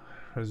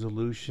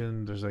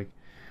resolution. There's like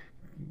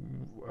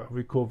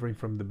recovering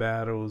from the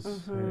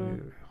battles,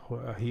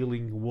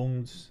 healing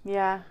wounds.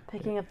 Yeah,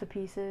 picking up the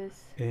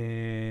pieces,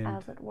 and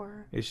as it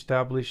were,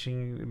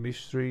 establishing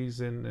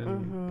mysteries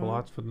and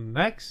plots for the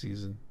next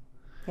season.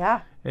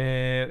 Yeah,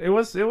 and it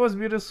was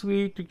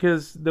bittersweet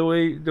because the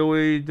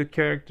way the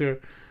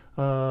character,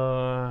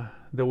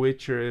 the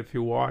Witcher, if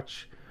you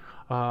watch,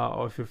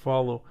 or if you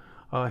follow,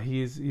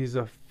 he's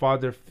a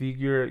father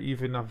figure,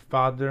 even a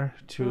father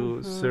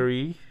to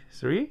Ciri.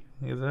 Ciri,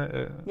 is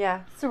that?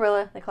 Yeah,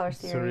 Cirilla. They call her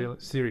Ciri.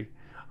 Ciri.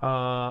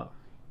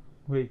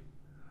 Wait,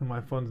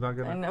 my phone's not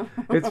gonna. I know.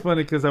 It's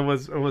funny because I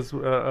was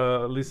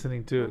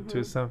listening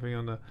to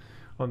something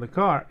on the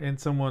car, and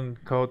someone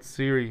called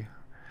Siri.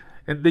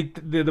 And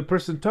the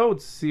person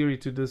told Siri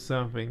to do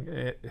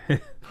something,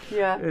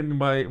 yeah. And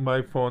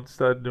my phone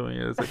started doing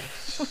it. It's like,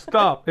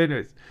 stop.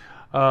 Anyways,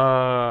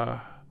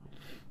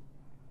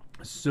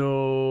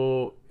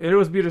 so it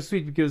was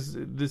bittersweet because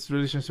this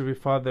relationship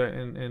with father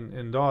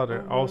and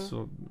daughter,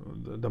 also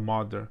the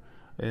mother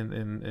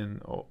and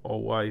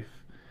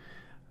wife,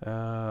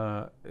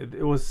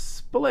 it was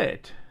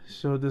split.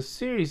 So the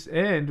series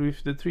end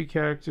with the three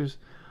characters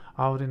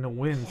out in the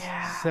wind,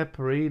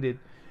 separated.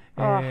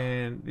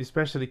 And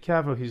especially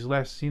Cavill, his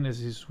last scene as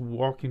he's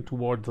walking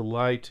toward the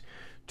light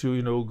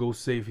to go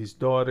save his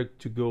daughter,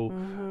 to go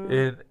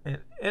and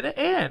it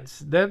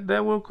ends.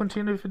 That will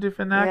continue with a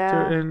different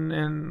actor,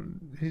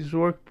 and his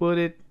work put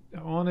it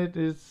on it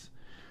is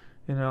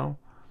that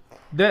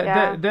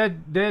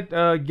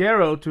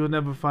Geralt will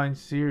never find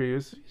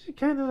serious. He's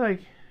kind of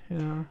like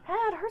Yeah,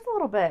 it hurts a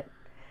little bit.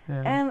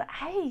 Yeah. And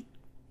I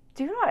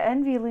do not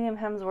envy Liam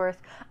Hemsworth.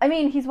 I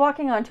mean, he's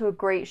walking onto a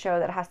great show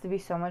that has to be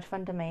so much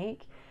fun to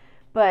make.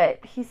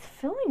 But he's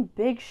filling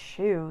big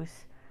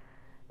shoes.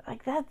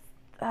 Like, that's...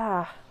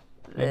 And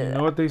you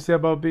know what they say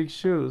about big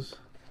shoes?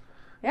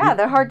 Yeah,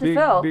 they're hard to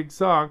fill. Big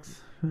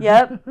socks.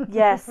 Yep,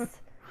 yes.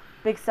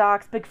 Big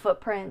socks, big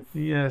footprints.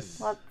 Yes.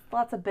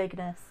 Lots of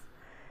bigness.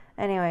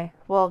 Anyway,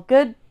 well,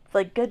 good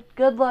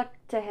luck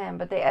to him.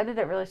 But they ended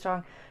it really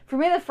strong. For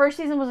me, the first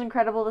season was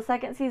incredible. The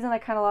second season, I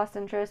kind of lost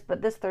interest.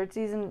 But this third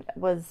season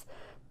was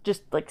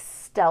just, like,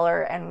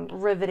 stellar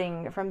and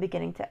riveting from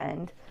beginning to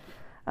end.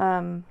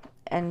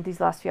 And these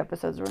last few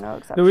episodes were no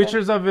exception. The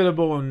Witcher's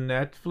available on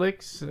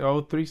Netflix,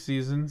 all 3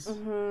 seasons.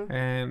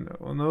 And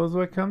who knows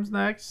what comes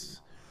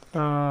next?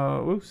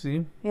 We'll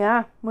see.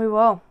 Yeah, we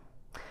will.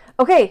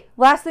 Okay,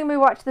 last thing we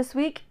watched this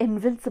week,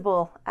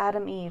 Invincible,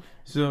 Adam Eve.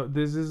 So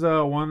this is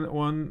a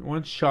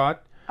one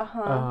shot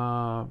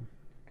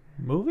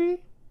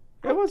movie?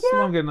 It was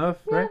long enough,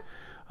 right?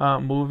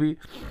 Movie.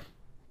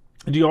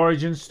 The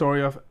origin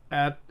story of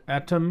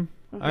Atom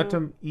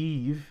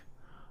Eve.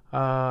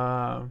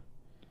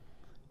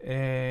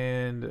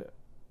 And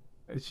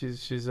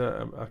she's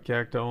a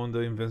character on the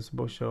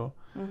Invincible show.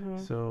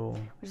 So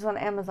which is on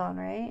Amazon,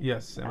 right?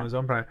 Yes,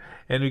 Amazon Prime.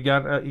 And you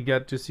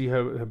got to see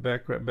her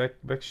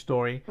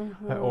backstory,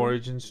 her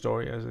origin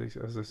story, as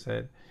I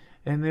said.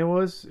 And it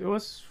was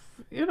the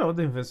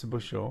Invincible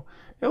show.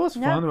 It was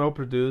fun, well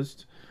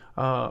produced,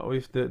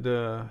 with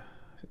the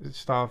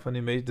style of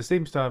animation, the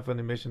same style of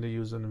animation they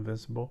use on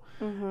Invincible,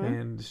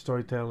 and the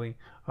storytelling,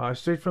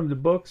 straight from the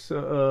books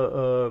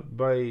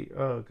by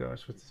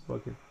what's this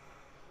book?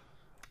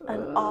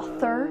 An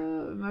author?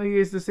 No, he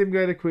is the same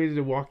guy that created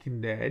the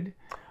Walking Dead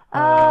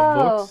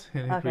books,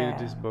 and he created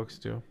these books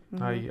too.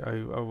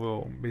 I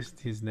will miss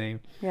his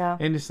name. Yeah.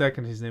 Any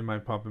second, his name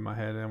might pop in my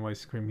head, and I might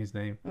scream his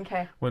name.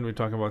 Okay. When we're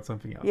talking about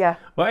something else. Yeah.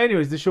 But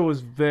anyways, the show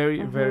was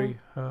very very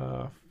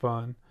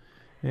fun.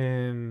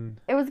 And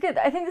it was good.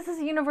 I think this is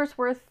a universe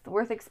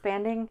worth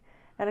expanding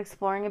and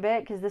exploring a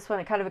bit, because this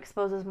one, it kind of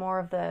exposes more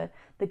of the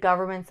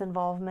government's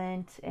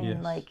involvement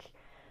in like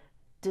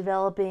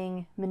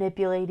developing,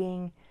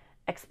 manipulating,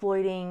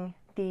 exploiting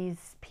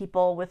these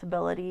people with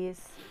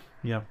abilities.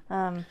 Yeah.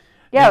 It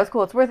was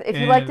cool. It's worth, if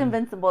you liked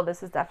Invincible,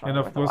 this is definitely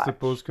worth a watch. And of course the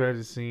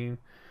post-credit scene,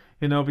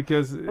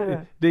 because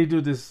they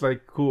do this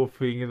like cool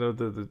thing,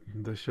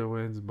 the show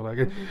ends black,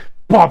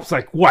 pops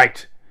like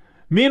white.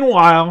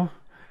 Meanwhile,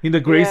 in the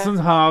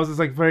Grayson's house, it's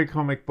like very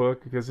comic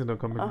book, because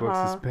comic books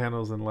is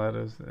panels and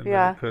letters, and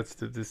then it cuts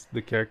to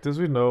the characters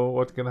we know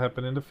what's gonna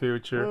happen in the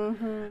future,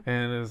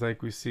 and it's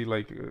like we see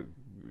like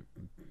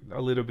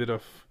a little bit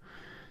of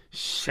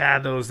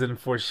shadows and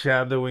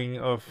foreshadowing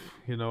of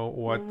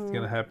what's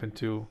gonna happen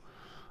to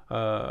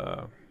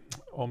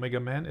Omega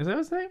Man. Is that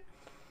his name?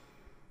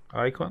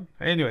 Icon.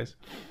 Anyways,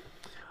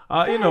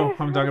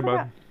 I'm talking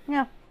about.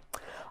 Yeah.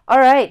 All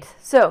right.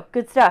 So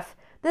good stuff.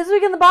 This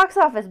week in the box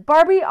office,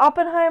 Barbie,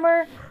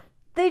 Oppenheimer,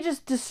 they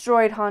just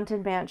destroyed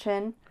Haunted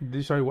Mansion.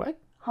 Destroy what?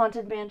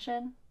 Haunted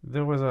Mansion.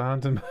 There was a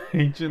Haunted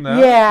Mansion now.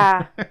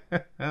 Yeah.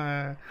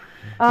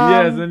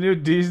 Yes, the new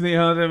Disney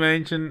Haunted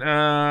Mansion.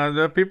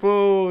 The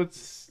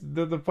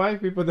 5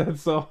 people that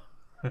saw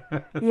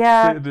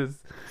Yeah.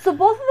 So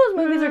both of those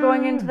movies are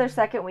going into their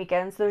second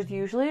weekend, so there's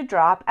usually a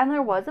drop, and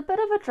there was a bit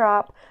of a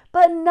drop,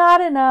 but not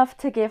enough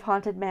to give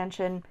Haunted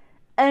Mansion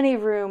any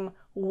room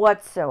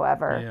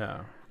whatsoever.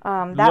 Yeah.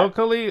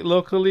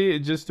 Locally,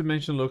 just to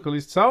mention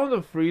locally, Sound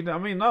of Freedom, I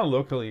mean, not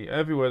locally,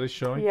 everywhere they're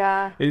showing,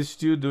 is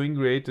still doing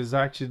great. It's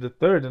actually the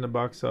third in the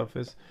box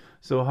office.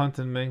 So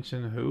Haunted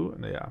Mansion,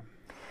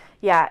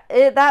 Yeah,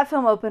 that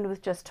film opened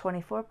with just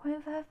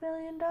 $24.5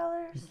 million.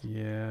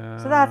 Yeah.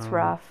 So that's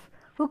rough.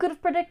 Who could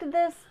have predicted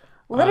this?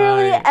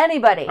 Literally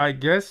anybody. I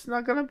guess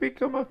not gonna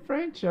become a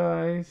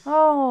franchise.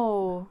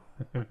 Oh,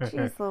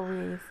 jeez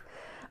Louise.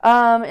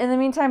 In the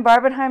meantime,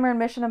 Barbenheimer and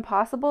Mission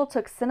Impossible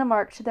took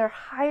Cinemark to their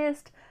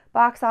highest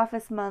box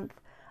office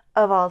month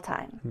of all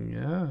time.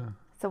 Yeah.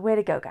 So way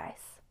to go,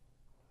 guys.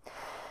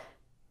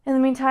 In the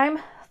meantime,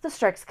 the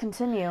strikes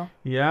continue.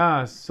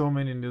 Yeah, so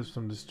many news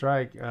from the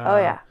strike.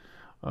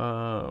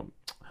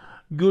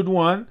 Good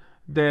one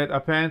that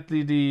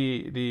apparently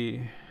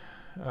the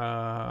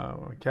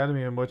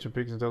Academy of Motion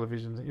Pictures and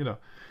Television,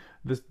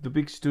 the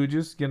big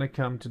studios gonna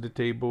come to the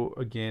table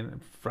again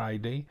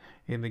Friday,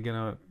 and they're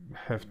gonna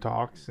have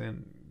talks,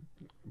 and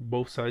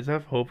both sides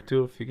have hope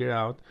to figure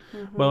out.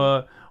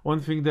 But one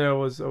thing that I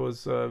was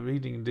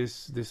reading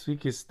this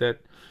week is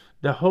that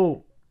the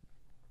whole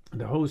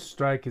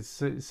strike is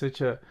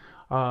such a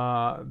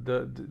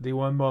they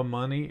want more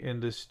money,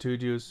 and the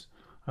studios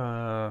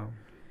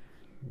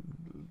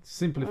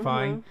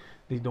simplifying.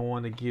 They don't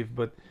want to give,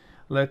 but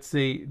let's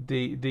say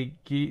they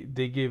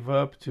give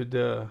up to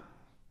the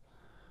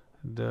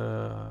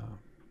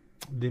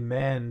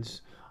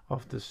demands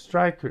of the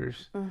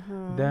strikers,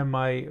 that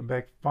might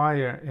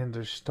backfire and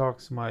their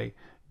stocks might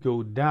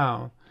go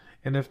down.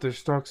 And if their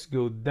stocks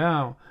go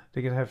down,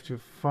 they're gonna have to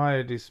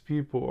fire these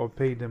people or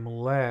pay them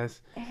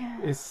less. Yeah.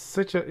 It's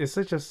such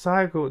a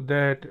cycle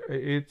that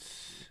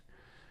it's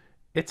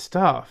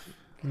tough.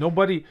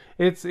 Nobody,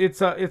 it's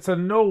a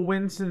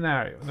no-win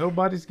scenario.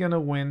 Nobody's gonna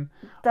win.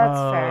 That's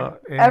fair.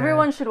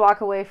 Everyone should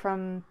walk away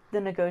from the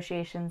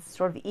negotiations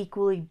sort of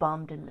equally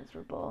bummed and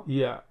miserable.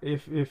 Yeah,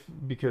 if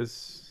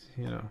because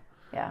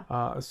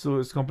Yeah. So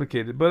it's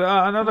complicated. But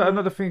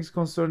another thing is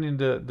concerning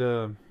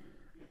the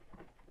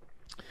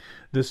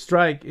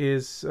strike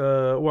is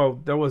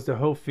that was the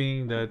whole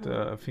thing that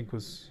I think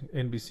was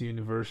NBC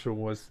Universal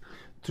was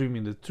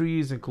trimming the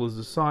trees and close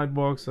the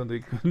sidewalks, and they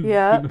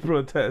couldn't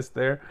protest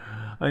there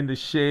in the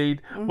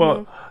shade.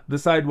 Well, the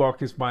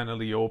sidewalk is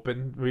finally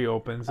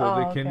reopened, so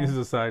they can use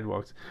the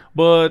sidewalks.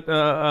 But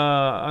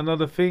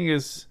another thing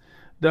is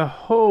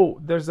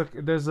there's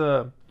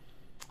a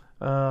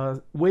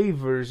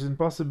waivers and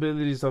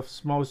possibilities of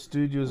small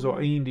studios or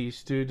indie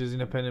studios,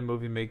 independent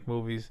make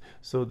movies.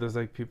 So there's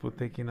like people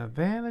taking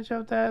advantage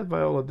of that.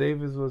 Viola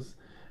Davis was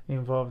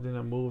involved in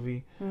a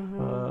movie,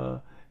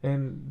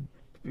 and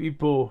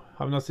people,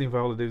 I'm not saying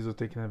Viola Davis was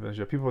taking advantage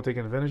of, people were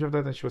taking advantage of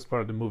that, and she was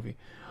part of the movie.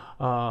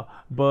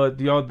 But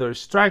the other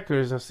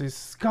strikers are saying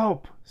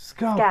scab,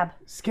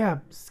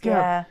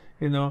 Yeah.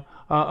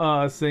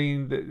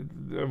 saying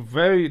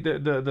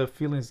that the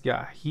feelings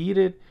got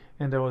heated,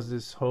 and there was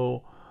this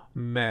whole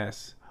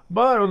mess.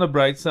 But on the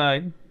bright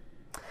side,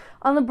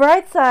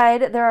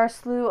 there are a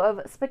slew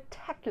of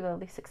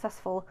spectacularly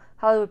successful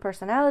Hollywood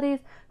personalities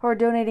who are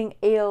donating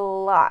a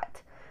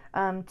lot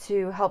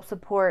to help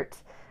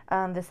support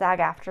the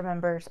SAG-AFTRA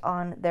members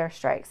on their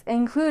strikes,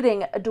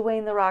 including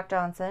Dwayne "The Rock"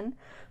 Johnson,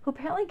 who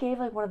apparently gave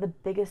like one of the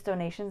biggest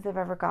donations they've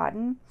ever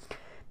gotten,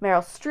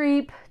 Meryl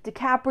Streep,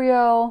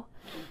 DiCaprio,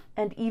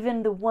 and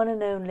even the one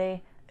and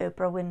only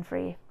Oprah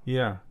Winfrey.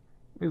 Yeah.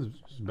 It was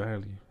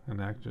barely an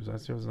actress.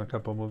 She was in a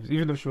couple of movies,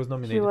 even though she was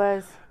nominated. She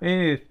was.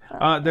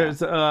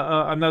 There's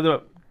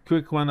another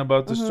quick one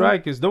about the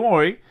strike is, don't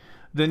worry,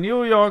 the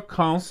New York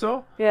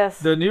Council,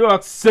 the New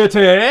York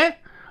City,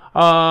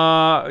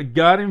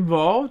 got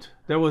involved.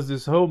 There was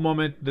this whole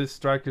moment the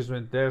strikers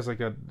went there. It's like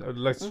a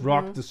let's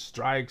rock the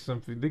strike,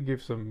 something. They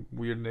give some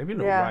weird name,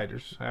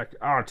 writers,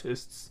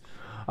 artists.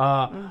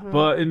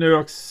 But in New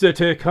York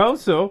City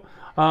Council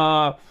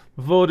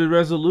voted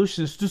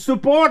resolutions to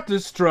support the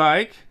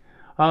strike.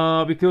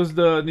 Because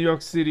the New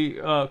York City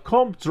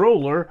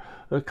comptroller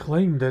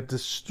claimed that the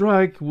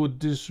strike would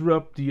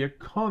disrupt the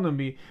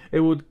economy. It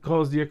would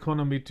cause the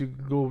economy to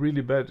go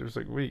really bad. It was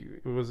like,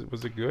 wait, was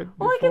it good?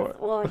 Well, it's not.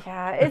 I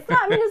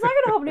mean, it's not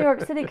going to help New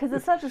York City because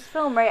it's such a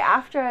film, right?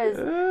 AFTRA is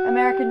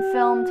American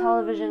film,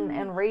 television,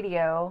 and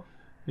radio.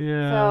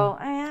 Yeah. So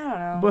I don't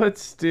know. But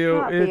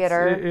still,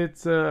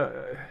 it's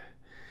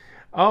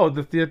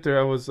the theater.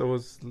 I was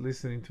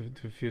listening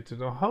to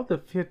theater. How the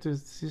theater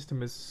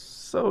system is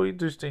so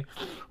interesting,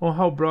 on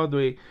how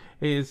Broadway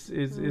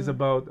is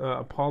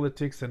about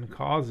politics and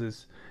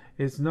causes.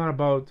 It's not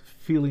about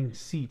filling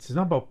seats. It's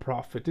not about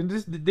profit. And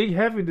they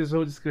having this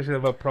whole discussion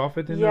about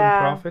profit and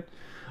non-profit,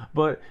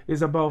 but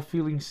it's about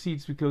filling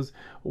seats, because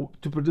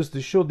to produce the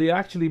show they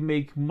actually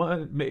make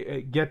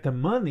money, get the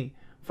money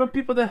from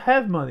people that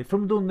have money,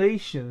 from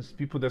donations,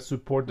 people that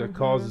support their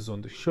causes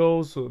on the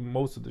shows. So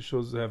most of the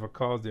shows have a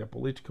cause; they are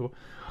political.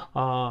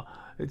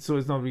 So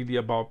it's not really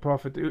about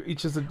profit.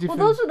 It's just a different.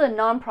 Well, those are the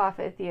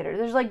non-profit theaters.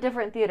 There's like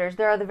different theaters.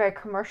 There are the very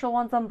commercial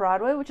ones on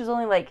Broadway, which is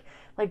only like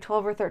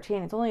 12 or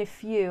 13. It's only a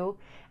few,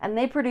 and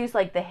they produce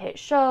like the hit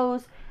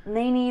shows, and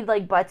they need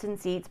like butts and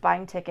seats,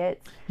 buying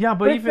tickets. Yeah,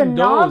 but even it's the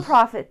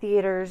non-profit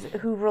theaters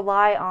who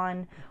rely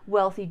on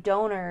wealthy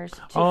donors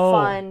to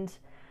fund.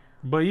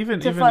 But even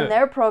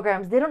their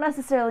programs, they don't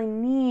necessarily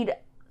need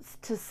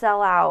to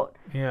sell out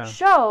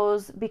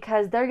shows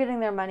because they're getting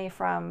their money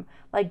from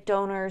like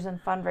donors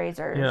and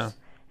fundraisers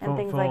and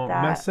things like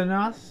that.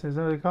 Mecenas, is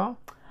that what they call?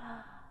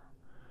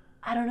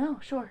 I don't know.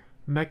 Sure.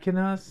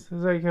 Mecenas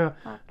is like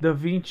Da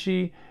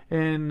Vinci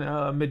and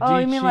Medici. Oh,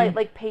 you mean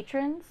like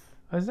patrons?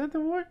 Is that the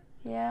word?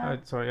 Yeah.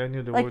 Sorry, I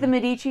knew the word. Like the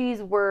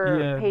Medicis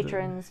were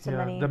patrons to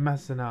many. The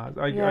Mecenas.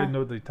 I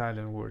know the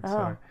Italian word.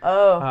 Sorry.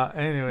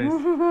 Anyways.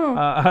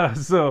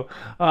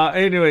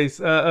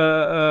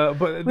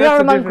 But we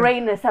are among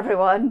greatness,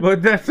 everyone.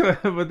 But that's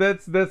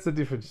a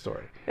different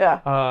story.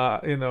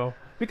 Yeah.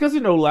 Because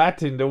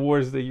Latin, the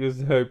words they use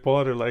in Harry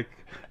Potter, like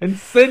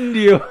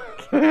incendio.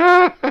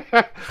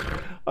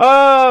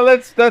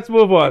 Let's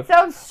move on. It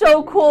sounds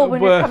so cool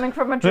when you're coming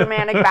from a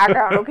Germanic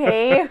background,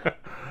 okay?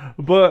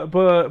 But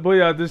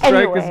yeah, the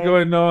strike is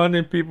going on,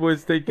 and people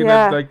is taking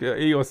it like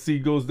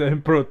AOC goes there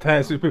and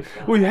protests.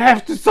 We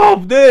have to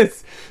solve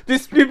this.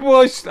 These people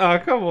are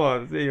come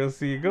on,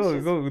 AOC,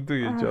 go do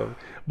your job.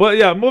 But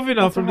yeah, moving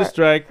on from the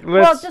strike.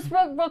 Well, just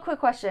real quick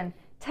question.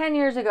 10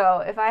 years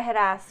ago, if I had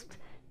asked,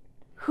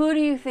 who do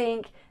you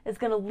think is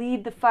going to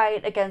lead the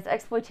fight against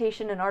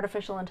exploitation and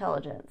artificial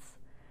intelligence?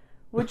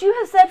 Would you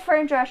have said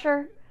Fran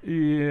Drescher?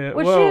 Yeah.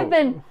 Would she have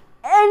been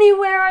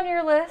anywhere on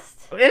your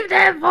list? With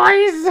that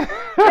voice.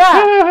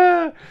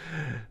 Yeah.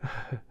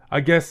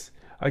 I guess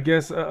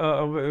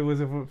it was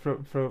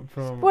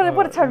from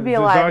what a time to be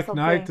alive. The Dark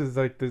Knight is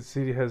like the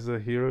city has a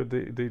hero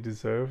they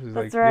deserve. It's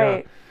That's like,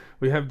 right. Yeah,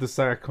 we have the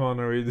Sarah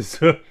Connor we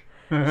deserve.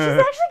 She's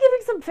actually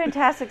giving some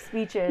fantastic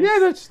speeches. Yeah,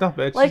 that's not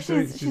bad. Like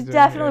she's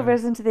definitely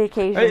risen to the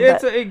occasion.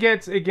 It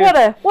gets.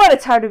 What a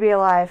time to be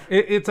alive.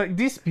 It's like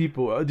these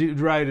people, the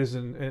writers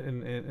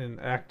and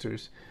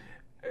actors.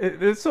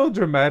 It's so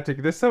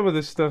dramatic. There's some of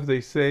the stuff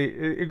they say.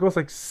 It goes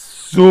like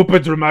super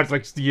dramatic,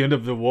 like it's the end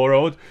of the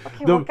world.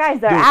 Okay, guys,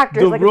 they're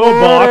actors. The like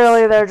robots.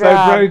 Literally their job.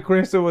 Like Bryan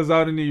Cranston was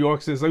out in New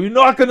York, says, "You're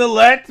not gonna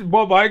let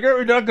Bob Iger.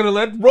 We're not gonna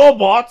let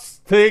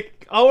robots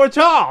take our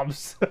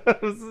jobs."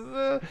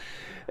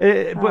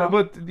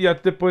 But yeah,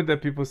 the point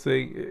that people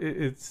say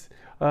it's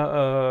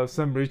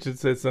Sam Richards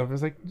said something.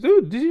 It's like,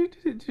 dude,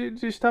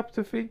 did you stop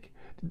to think?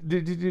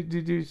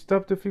 Did you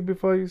stop to think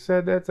before you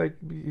said that? It's like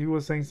he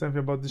was saying something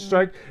about the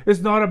strike. It's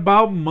not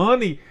about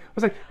money. I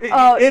was like,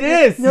 it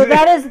is. No,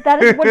 that is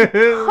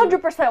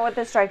 100% what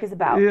this strike is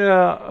about.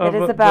 Yeah, it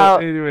is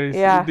about. But anyways,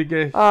 yeah, he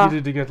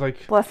did get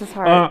like bless his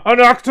heart.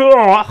 An actor.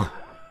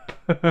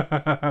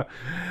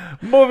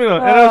 Moving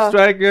on, and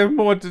strike. We have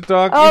more to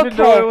talk, even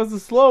though it was a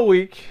slow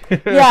week.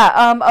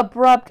 Yeah,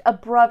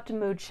 abrupt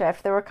mood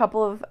shift. There were a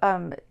couple of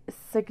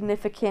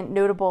significant,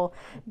 notable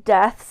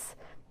deaths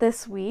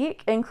this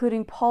week,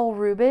 including Paul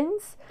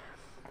Reubens.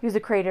 He was a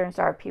creator and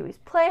star of Pee-wee's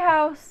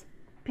Playhouse,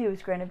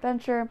 Pee-wee's Grand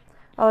Adventure,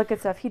 all that good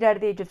stuff. He died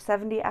at the age of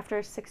 70 after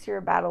a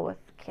 6-year battle with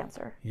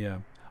cancer. Yeah.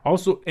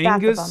 Also,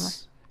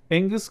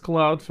 Angus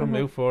Cloud from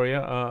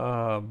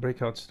Euphoria,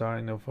 breakout star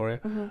in Euphoria.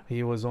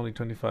 He was only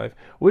 25,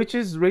 which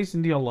is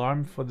raising the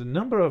alarm for the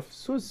number of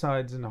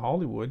suicides in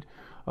Hollywood.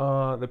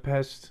 The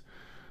past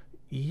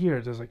year,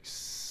 there's like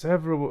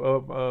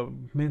several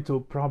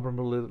mental problem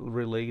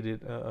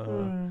related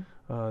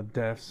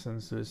deaths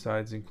and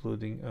suicides,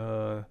 including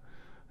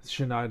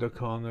Sinead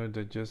O'Connor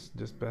that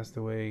just passed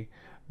away.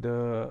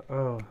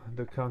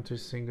 The country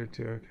singer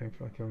too. I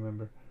can't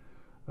remember.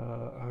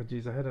 I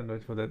had a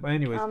note for that. But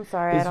anyways, I'm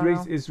sorry, I don't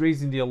know. It's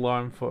raising the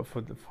alarm for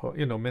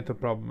mental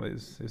problem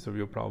is a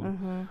real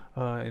problem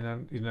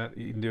in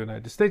the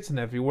United States and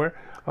everywhere.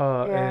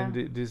 And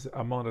this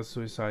amount of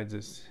suicides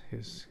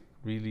is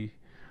really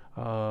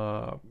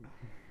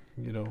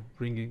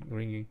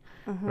ringing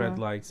red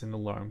lights and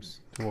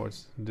alarms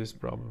towards this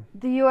problem.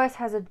 The U.S.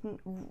 has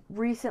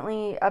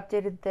recently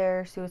updated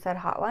their suicide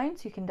hotline,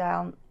 so you can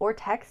dial or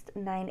text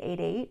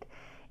 988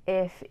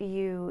 if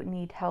you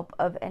need help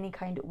of any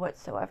kind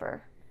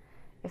whatsoever,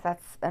 if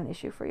that's an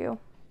issue for you.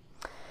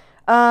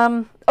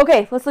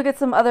 Okay, let's look at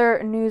some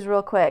other news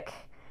real quick.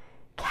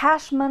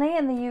 Cash money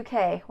in the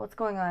UK. What's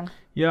going on?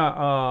 Yeah,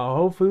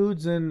 Whole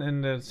Foods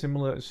and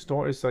similar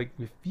stores like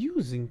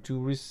refusing to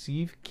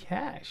receive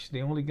cash.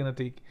 They're only gonna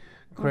take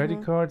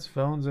credit cards,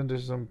 phones, and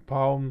there's some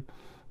Palm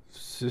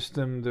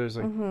system. There's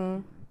like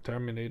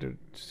Terminator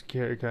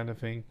scary kind of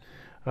thing.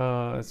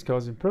 It's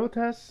causing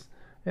protests,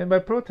 and by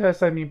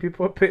protests I mean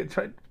people are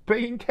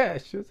paying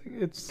cash.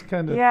 It's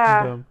kind of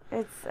dumb.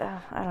 It's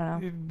I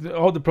don't know.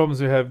 All the problems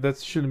we have, that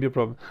shouldn't be a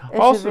problem.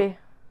 Should be.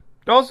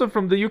 Also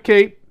from the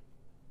UK.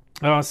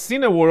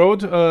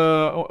 Cineworld,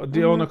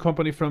 the owner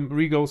company from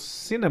Regal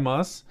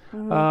Cinemas,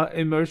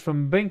 emerged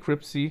from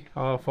bankruptcy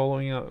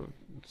following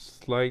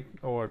slight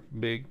or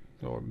big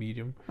or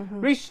medium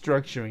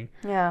restructuring.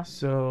 Yeah.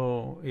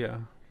 So yeah.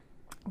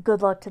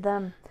 Good luck to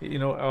them. You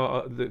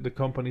know, the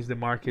companies, the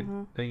market,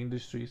 the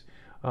industries,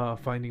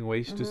 finding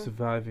ways to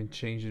survive and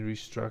change and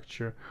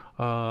restructure.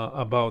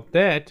 About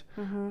that,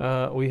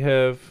 we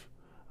have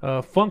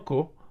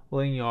Funko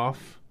laying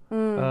off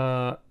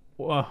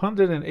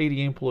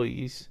 180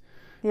 employees.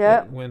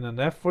 Yep. In an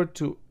effort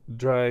to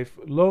drive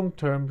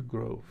long-term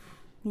growth.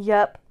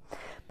 Yep.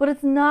 But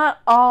it's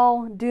not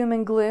all doom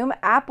and gloom.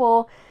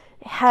 Apple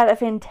had a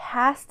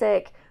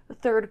fantastic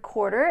third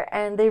quarter,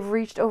 and they've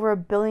reached over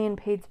 1 billion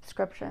paid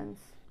subscriptions.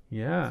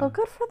 Yeah. So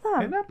good for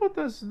them. And Apple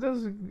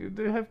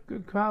they have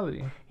good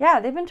quality. Yeah,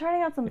 they've been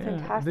turning out some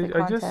fantastic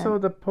content. I just saw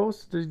the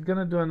post. They're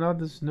gonna do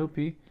another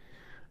Snoopy.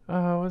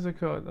 What's it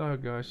called? Oh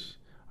gosh,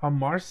 a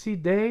Marcy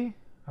Day,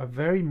 a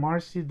very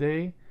Marcy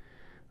Day.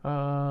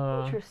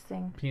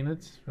 Interesting.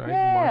 Peanuts, right?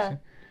 Yeah.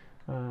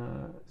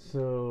 Marcy.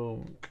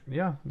 So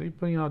yeah, they're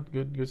putting out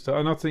good stuff.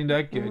 I'm not saying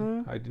that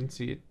good. I didn't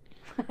see it,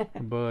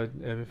 but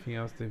everything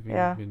else they've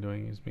been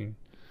doing has been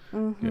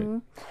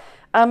good.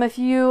 If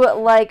you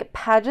like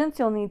pageants,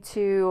 you'll need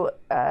to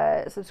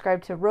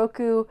subscribe to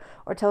Roku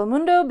or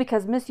Telemundo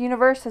because Miss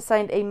Universe has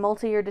signed a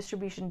multi-year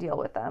distribution deal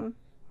with them.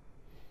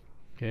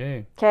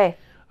 Okay. Okay.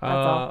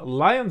 That's all.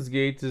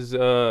 Lionsgate is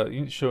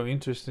showing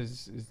interest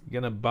is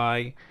gonna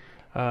buy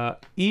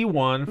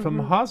E1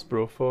 from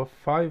Hasbro for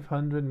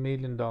 $500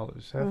 million,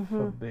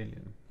 $500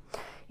 million.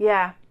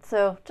 Yeah.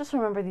 So just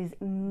remember these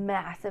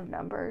massive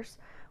numbers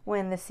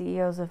when the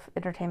CEOs of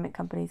entertainment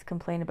companies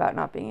complain about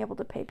not being able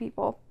to pay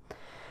people.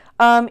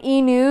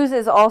 E-News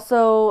is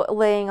also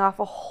laying off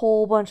a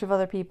whole bunch of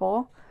other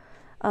people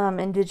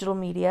in digital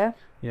media.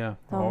 Yeah,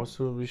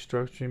 also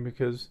restructuring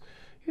because,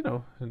 you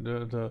know,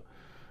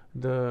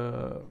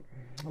 the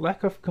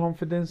lack of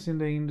confidence in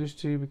the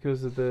industry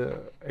because of the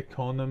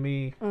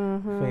economy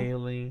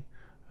failing.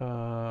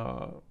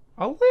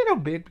 A little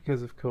bit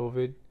because of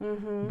COVID,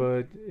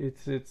 but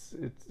it's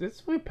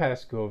way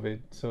past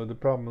COVID. So the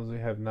problems we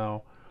have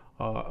now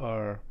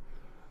are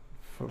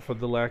for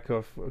the lack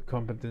of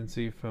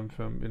competency from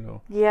you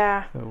know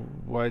the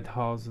White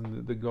House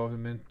and the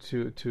government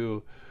to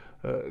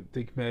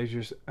take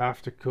measures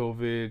after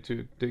COVID,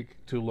 to take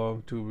too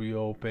long to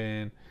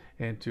reopen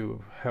and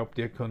to help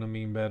the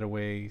economy in better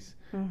ways,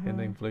 and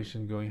the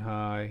inflation going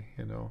high,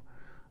 you know.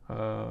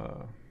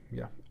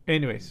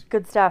 Anyways,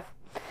 good stuff.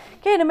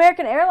 Okay, an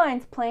American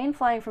Airlines plane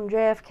flying from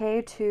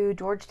JFK to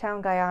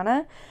Georgetown,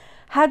 Guyana,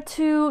 had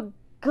to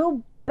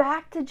go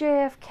back to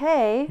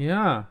JFK.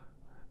 Yeah,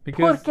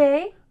 because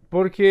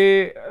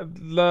porque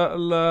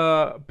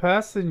la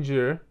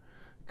passenger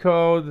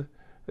called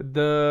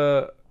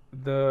the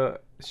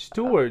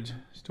steward,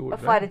 a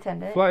flight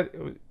attendant.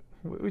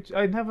 Which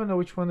I never know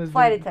which one is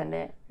flight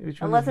attendant.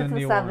 Unless it's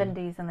the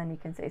 70s, and then you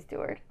can say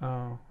steward.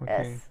 Oh,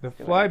 okay. Yes, the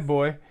flight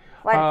boy.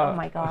 Oh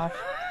my gosh.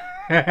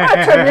 I'm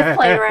gonna turn this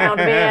plane around,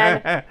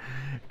 man.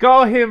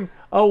 Call him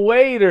a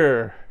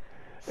waiter,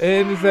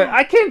 and he said,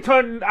 "I can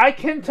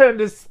turn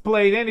this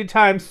plane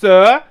anytime,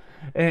 sir."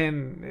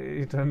 And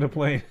he turned the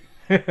plane.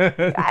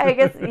 I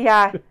guess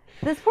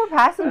This poor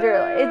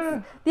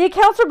passenger. The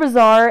accounts are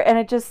bizarre, and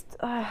it just.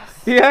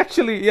 He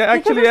actually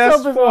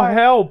asked for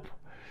help,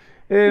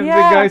 and the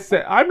guy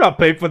said, "I'm not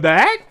paid for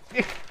that."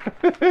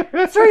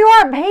 Sir, you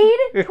aren't paid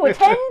to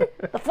attend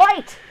the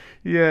flight.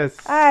 Yes.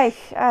 I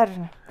don't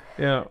know.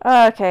 Yeah.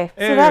 Okay,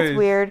 so that's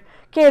weird.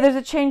 Okay, there's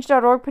a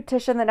Change.org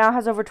petition that now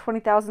has over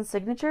 20,000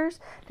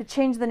 signatures to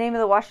change the name of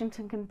the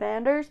Washington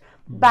Commanders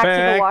back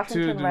to the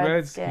Washington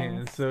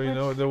Redskins. So, you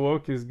know, the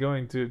woke is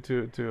going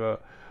to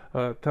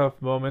a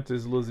tough moment,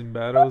 is losing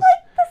battles.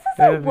 But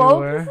this isn't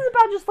woke. This is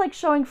about just like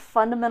showing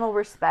fundamental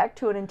respect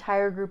to an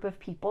entire group of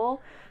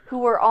people who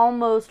were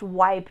almost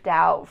wiped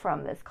out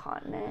from this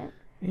continent.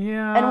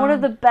 Yeah. And one of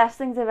the best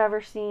things I've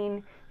ever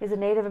seen is a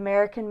Native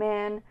American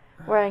man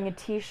wearing a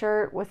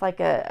T-shirt with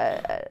like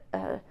a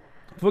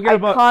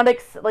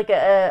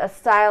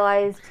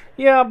stylized.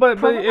 Yeah,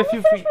 but if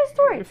you finish my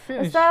story,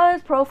 a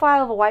stylized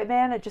profile of a white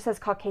man, it just says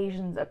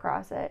Caucasians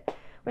across it.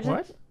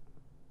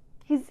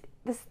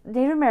 This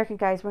Native American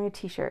guy is wearing a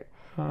T-shirt,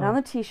 and on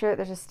the T-shirt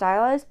there's a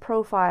stylized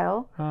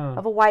profile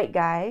of a white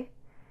guy,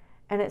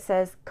 and it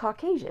says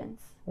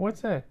Caucasians.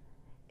 What's that?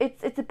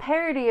 It's a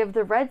parody of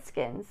the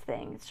Redskins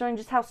thing. It's showing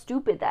just how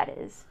stupid that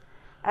is,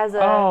 as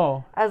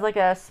like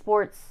a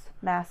sports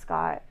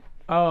mascot.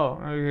 Oh,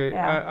 okay.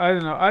 Yeah. I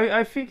don't know.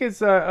 I think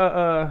it's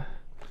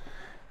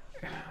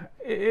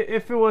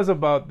if it was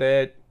about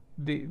that,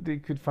 they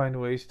could find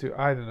ways to,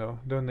 I don't know,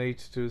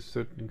 donate to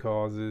certain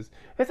causes.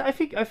 I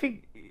think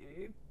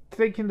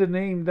taking the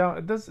name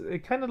down,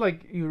 it kind of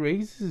like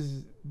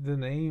erases the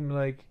name.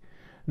 Like,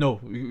 no,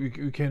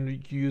 you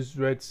can use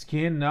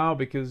Redskin now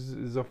because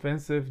it's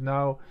offensive.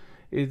 Now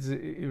it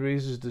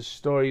erases the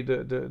story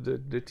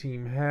the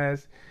team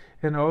has.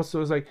 And also,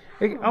 it's like,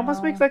 it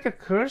almost makes like a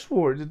curse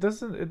word. It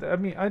doesn't. I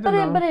mean, I don't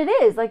know. But it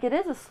is like, it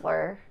is a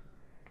slur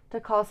to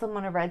call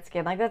someone a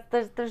redskin. Like that.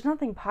 There's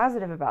nothing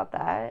positive about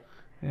that.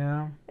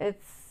 Yeah.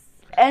 It's.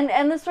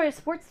 And the story,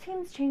 sports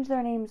teams change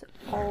their names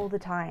all the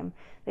time.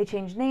 They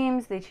change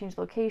names, they change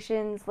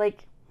locations.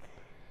 Like,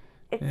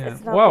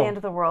 it's not the end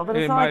of the world, but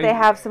it's not like they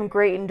have some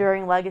great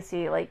enduring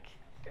legacy. Like,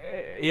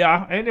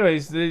 yeah.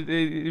 Anyways,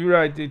 you're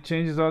right. It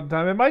changes all the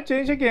time. It might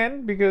change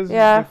again because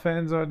the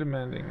fans are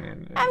demanding.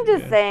 And I'm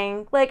just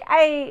saying, like,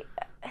 it's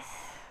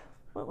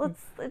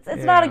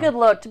not a good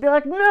look to be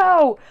like,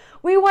 no,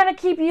 we want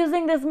to keep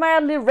using this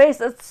mildly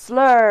racist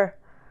slur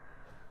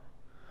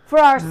for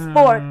our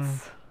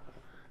sports.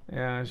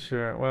 Yeah,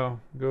 sure.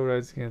 Well, go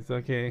Redskins.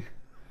 Okay.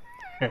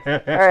 All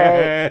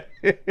right.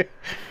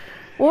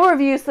 We'll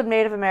review some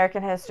Native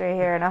American history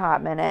here in a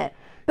hot minute.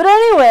 But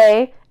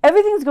anyway,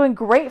 everything's going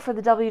great for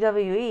the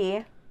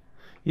WWE.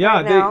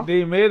 Yeah, right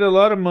they made a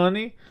lot of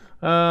money.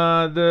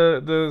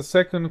 The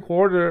second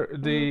quarter,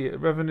 the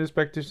revenue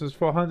expectation was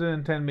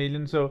 410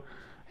 million. So,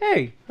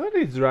 hey, who are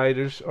these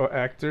writers or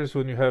actors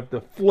when you have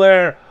the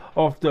flair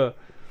of the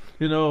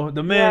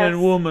man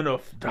and woman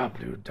of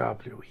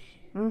WWE?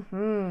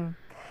 Mm-hmm.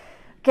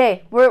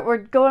 Okay, we're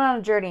going on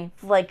a journey.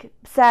 Like,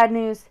 sad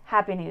news,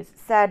 happy news,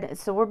 sad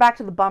news. So we're back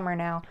to the bummer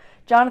now.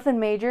 Jonathan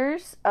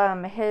Majors,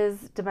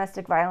 his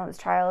domestic violence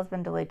trial has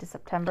been delayed to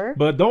September.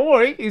 But don't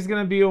worry, he's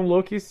going to be on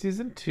Loki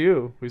season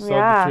 2. We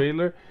saw the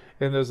trailer,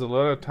 and there's a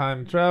lot of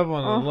time travel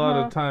and a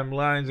lot of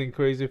timelines and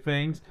crazy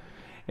things.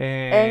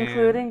 And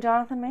including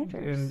Jonathan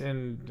Majors.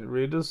 And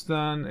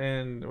Riddleston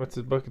and what's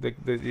the book? The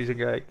Asian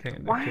guy. Ke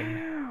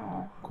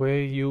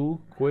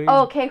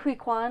Huy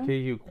Quan.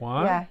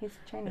 Yeah, he's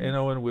Chinese. And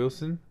Owen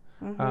Wilson.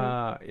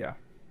 Yeah.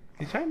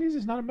 Is Chinese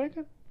is not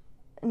American?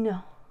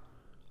 No.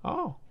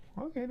 Oh,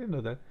 okay, I didn't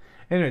know that.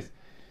 Anyways,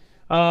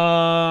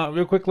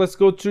 real quick, let's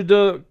go to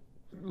the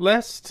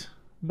last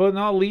but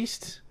not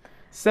least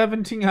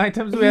 17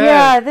 items we have.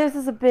 Yeah, this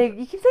is a big...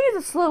 You keep saying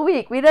it's a slow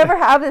week. We never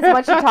have this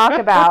much to talk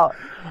about.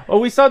 Oh,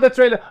 we saw the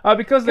trailer.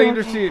 Because the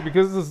industry...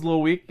 Because it's a slow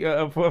week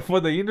for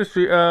the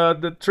industry,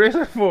 the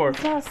trailer for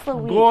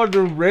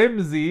Gordon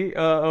Ramsay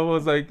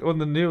was like on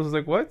the news. Was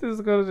like, what is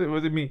it going to do?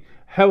 What do you mean?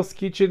 Hell's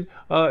Kitchen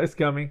is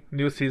coming.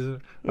 New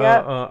season.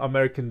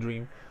 American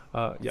Dream.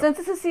 Since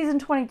this is season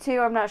 22,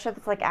 I'm not sure if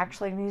it's like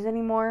actually news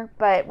anymore.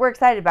 But we're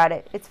excited about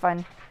it. It's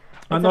fun.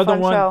 Another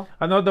one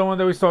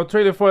that we saw a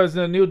trailer for is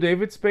a new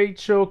David Spade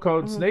show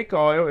called Snake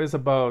Oil. It's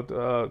about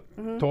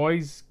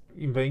toys,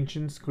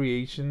 inventions,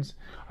 creations.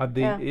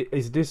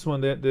 Is this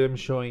one that I'm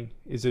showing?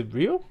 Is it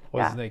real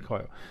or Snake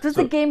Oil? This is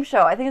a game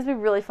show. I think it's gonna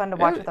be really fun to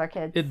watch with our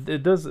kids.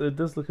 It does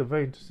look a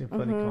very interesting,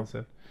 funny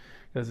concept.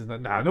 Because it's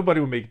not, nobody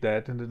will make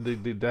that, and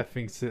that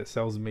thing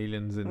sells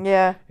millions in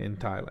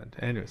Thailand.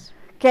 Anyways.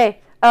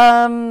 Okay.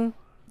 Do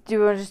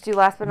you want to just do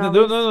last but not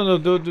least? No.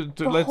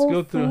 Let's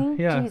go through.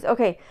 Yeah. Jeez.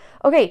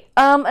 Okay.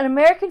 An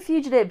American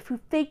fugitive who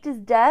faked his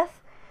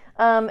death,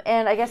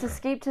 and I guess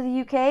escaped to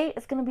the UK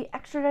is going to be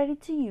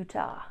extradited to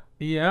Utah.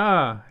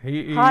 Yeah.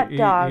 He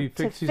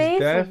faked his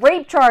death.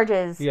 Rape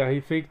charges. Yeah, he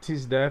faked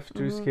his death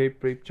to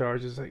escape rape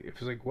charges. It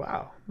was like,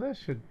 wow,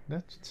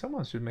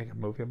 someone should make a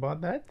movie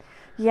about that.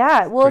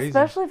 Yeah, well, crazy.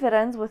 Especially if it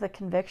ends with a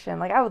conviction.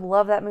 Like, I would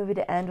love that movie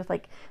to end with,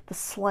 like, the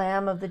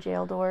slam of the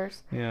jail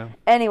doors. Yeah.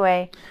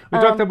 Anyway. We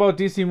talked about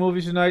DC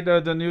movies tonight.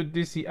 The new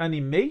DC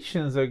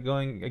animations are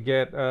going to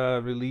get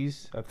a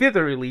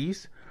theater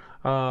release.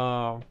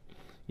 Yeah.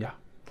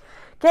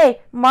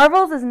 Okay,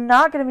 Marvel's is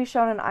not going to be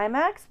shown in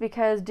IMAX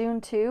because Dune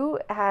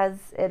 2 has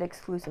it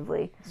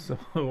exclusively. So,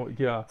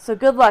 yeah. So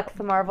good luck,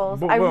 the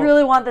Marvels. I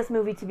really want this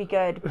movie to be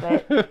good,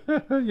 but...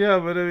 yeah,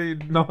 but I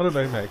mean, not in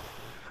IMAX.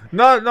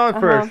 Not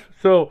first.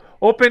 So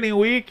opening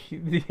week,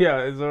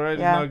 it's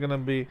already not gonna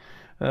be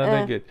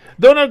that good.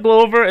 Donald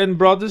Glover and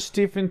brother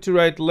Stephen to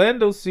write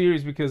Lando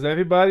series because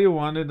everybody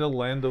wanted a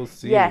Lando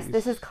series. Yes,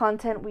 this is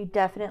content we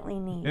definitely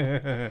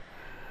need.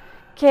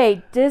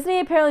 Okay, Disney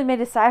apparently made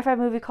a sci-fi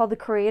movie called The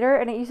Creator,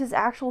 and it uses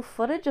actual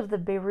footage of the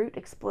Beirut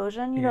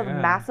explosion. You know, the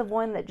massive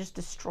one that just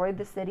destroyed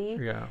the city.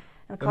 Yeah.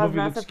 The movie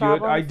looks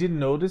good. I didn't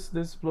notice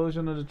this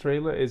explosion on the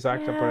trailer. It's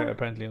actually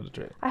apparently on the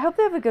trailer. I hope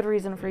they have a good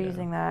reason for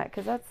using that,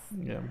 because that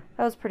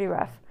was pretty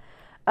rough.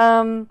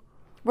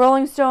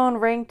 Rolling Stone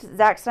ranked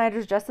Zack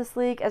Snyder's Justice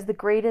League as the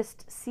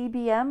greatest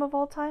CBM of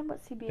all time.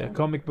 What's CBM? Yeah,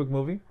 comic book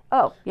movie.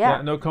 Oh,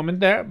 yeah. No comment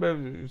there, but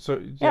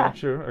sure.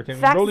 Okay.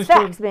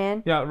 Facts,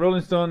 man. Yeah,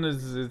 Rolling Stone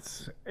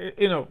is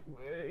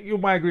you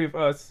might agree with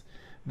us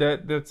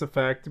that's a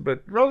fact,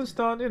 but Rolling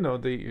Stone,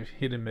 they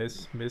hit and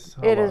miss.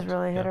 It is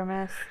really hit or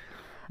miss.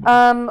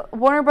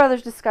 Warner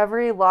Brothers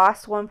Discovery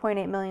lost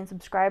 1.8 million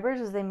subscribers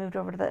as they moved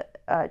over to the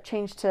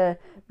change to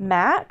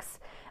Max.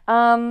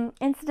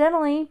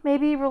 Incidentally,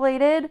 maybe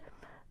related,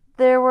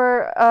 there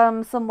were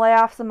some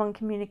layoffs among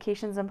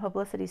communications and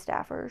publicity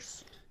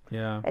staffers.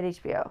 Yeah. At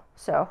HBO.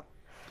 So,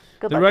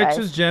 good luck, guys.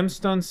 The Righteous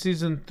Gemstones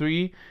season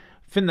 3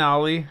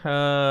 finale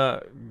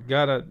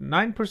got a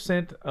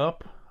 9%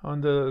 up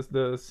on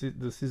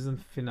the season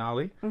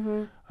finale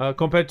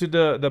compared to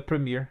the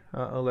premiere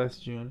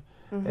last June.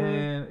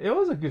 And it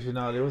was a good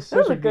finale. It was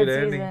such a good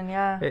ending. Season,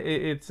 yeah.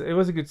 It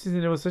was a good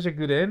season. It was such a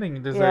good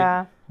ending. There's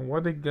like, where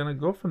are they gonna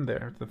go from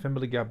there? The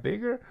family got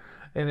bigger,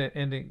 and it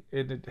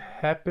ended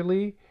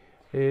happily.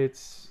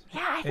 It's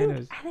I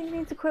think it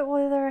needs to quit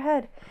while they're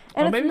ahead.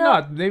 And or maybe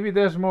not. Maybe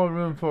there's more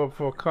room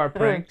for car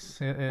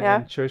pranks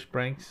and church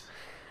pranks.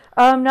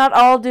 Not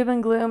all doom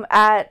and gloom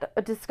at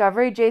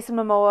Discovery. Jason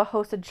Momoa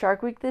hosted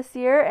Shark Week this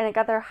year, and it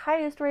got their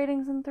highest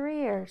ratings in 3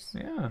 years.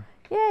 Yeah.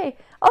 Yay.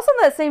 Also,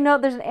 on that same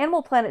note, there's an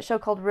Animal Planet show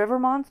called River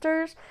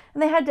Monsters,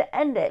 and they had to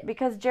end it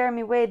because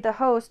Jeremy Wade, the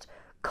host,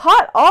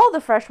 caught all the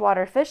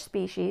freshwater fish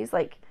species,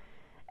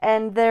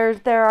 and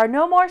there are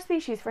no more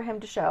species for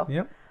him to show.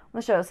 Yep. On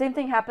the show. Same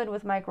thing happened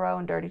with Mike Rowe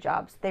and Dirty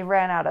Jobs. They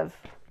ran out of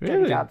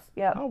Dirty Jobs.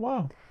 Yep. Oh,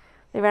 wow.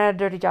 They ran out of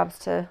Dirty Jobs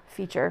to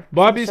feature.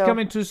 Bobby's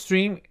coming to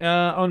stream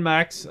on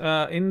Max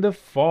in the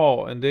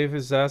fall, and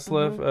David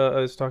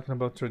Zaslav is talking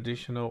about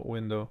traditional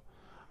window,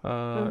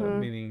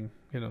 meaning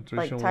traditional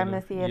like time window.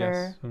 of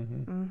theater.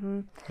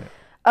 Yes.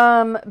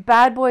 Yeah.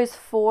 Bad Boys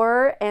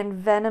 4 and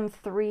Venom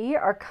 3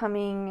 are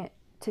coming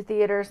to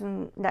theaters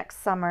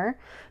next summer.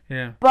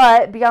 Yeah.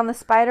 But Beyond the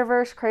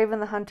Spider-Verse, Kraven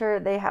the Hunter,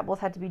 they both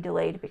had to be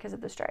delayed because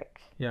of the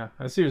strike. Yeah,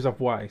 a series of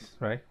whys,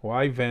 right?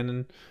 Why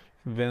Venom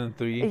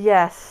 3?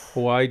 Yes.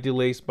 Why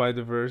delay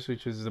Spider-Verse,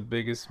 which is the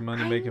biggest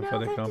money maker for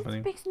the company?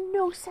 That makes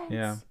no sense.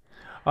 Yeah.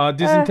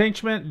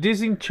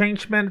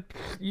 Disenchantment,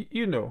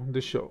 you know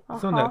the show.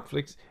 It's on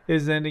Netflix.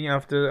 Is ending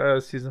after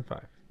season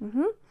 5.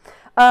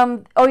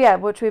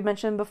 Which we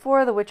mentioned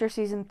before, The Witcher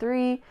season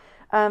 3.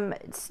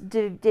 It's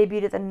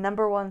debuted at the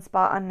 #1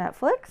 spot on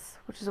Netflix,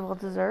 which is well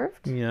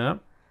deserved. Yeah.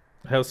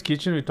 Hell's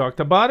Kitchen, we talked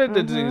about it.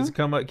 It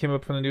came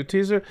up from a new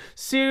teaser.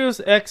 Sirius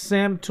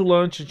XM to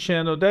launch a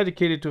channel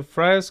dedicated to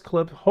Friars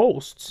Club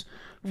hosts.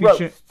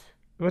 Roast.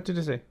 What did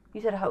I say?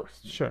 You said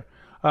host. Sure.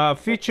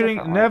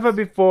 Featuring never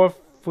before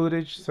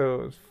footage,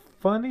 so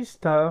funny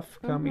stuff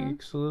coming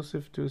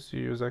exclusive to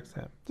Sirius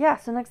XM. Yeah,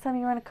 so next time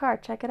you rent a car,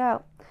 check it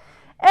out.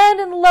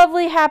 And in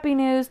lovely happy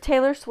news,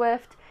 Taylor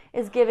Swift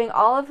is giving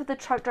all of the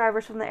truck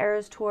drivers from the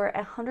Eras Tour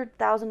a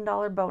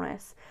 $100,000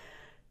 bonus.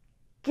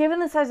 Given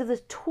the size of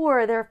this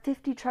tour, there are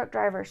 50 truck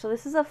drivers, so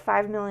this is a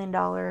 $5 million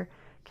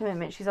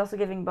commitment. She's also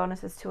giving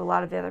bonuses to a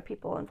lot of the other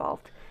people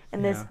involved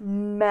in this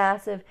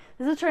massive.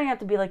 This is turning out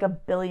to be like $1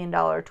 billion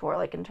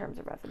tour, in terms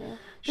of revenue.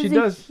 This is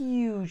a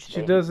huge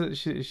thing.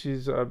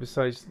 She's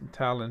besides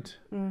talent,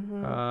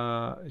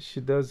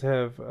 she does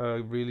have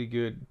a really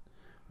good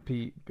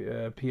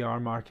PR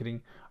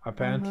marketing.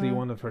 Apparently,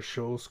 one of her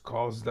shows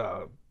caused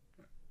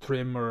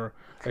Trimmer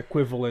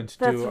equivalent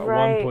to a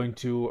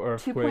 1.2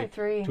 earthquake,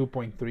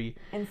 2.3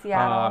 in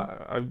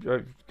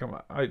Seattle.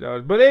 Come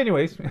on, but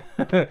anyways, it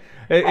works.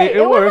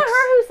 It wasn't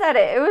her who said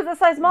it. It was a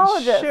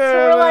seismologist. Sure,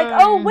 so we're like,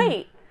 oh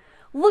wait,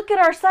 look at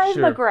our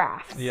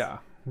seismographs. Yeah.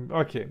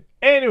 Okay.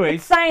 Anyways,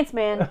 it's science,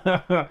 man.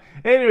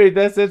 Anyway,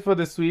 that's it for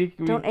this week.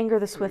 Don't anger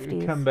the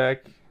Swifties. We come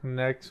back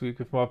next week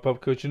with more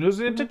pop culture news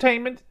and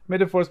entertainment. May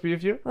the force be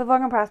with you. Live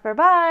long and prosper.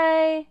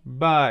 Bye.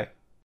 Bye.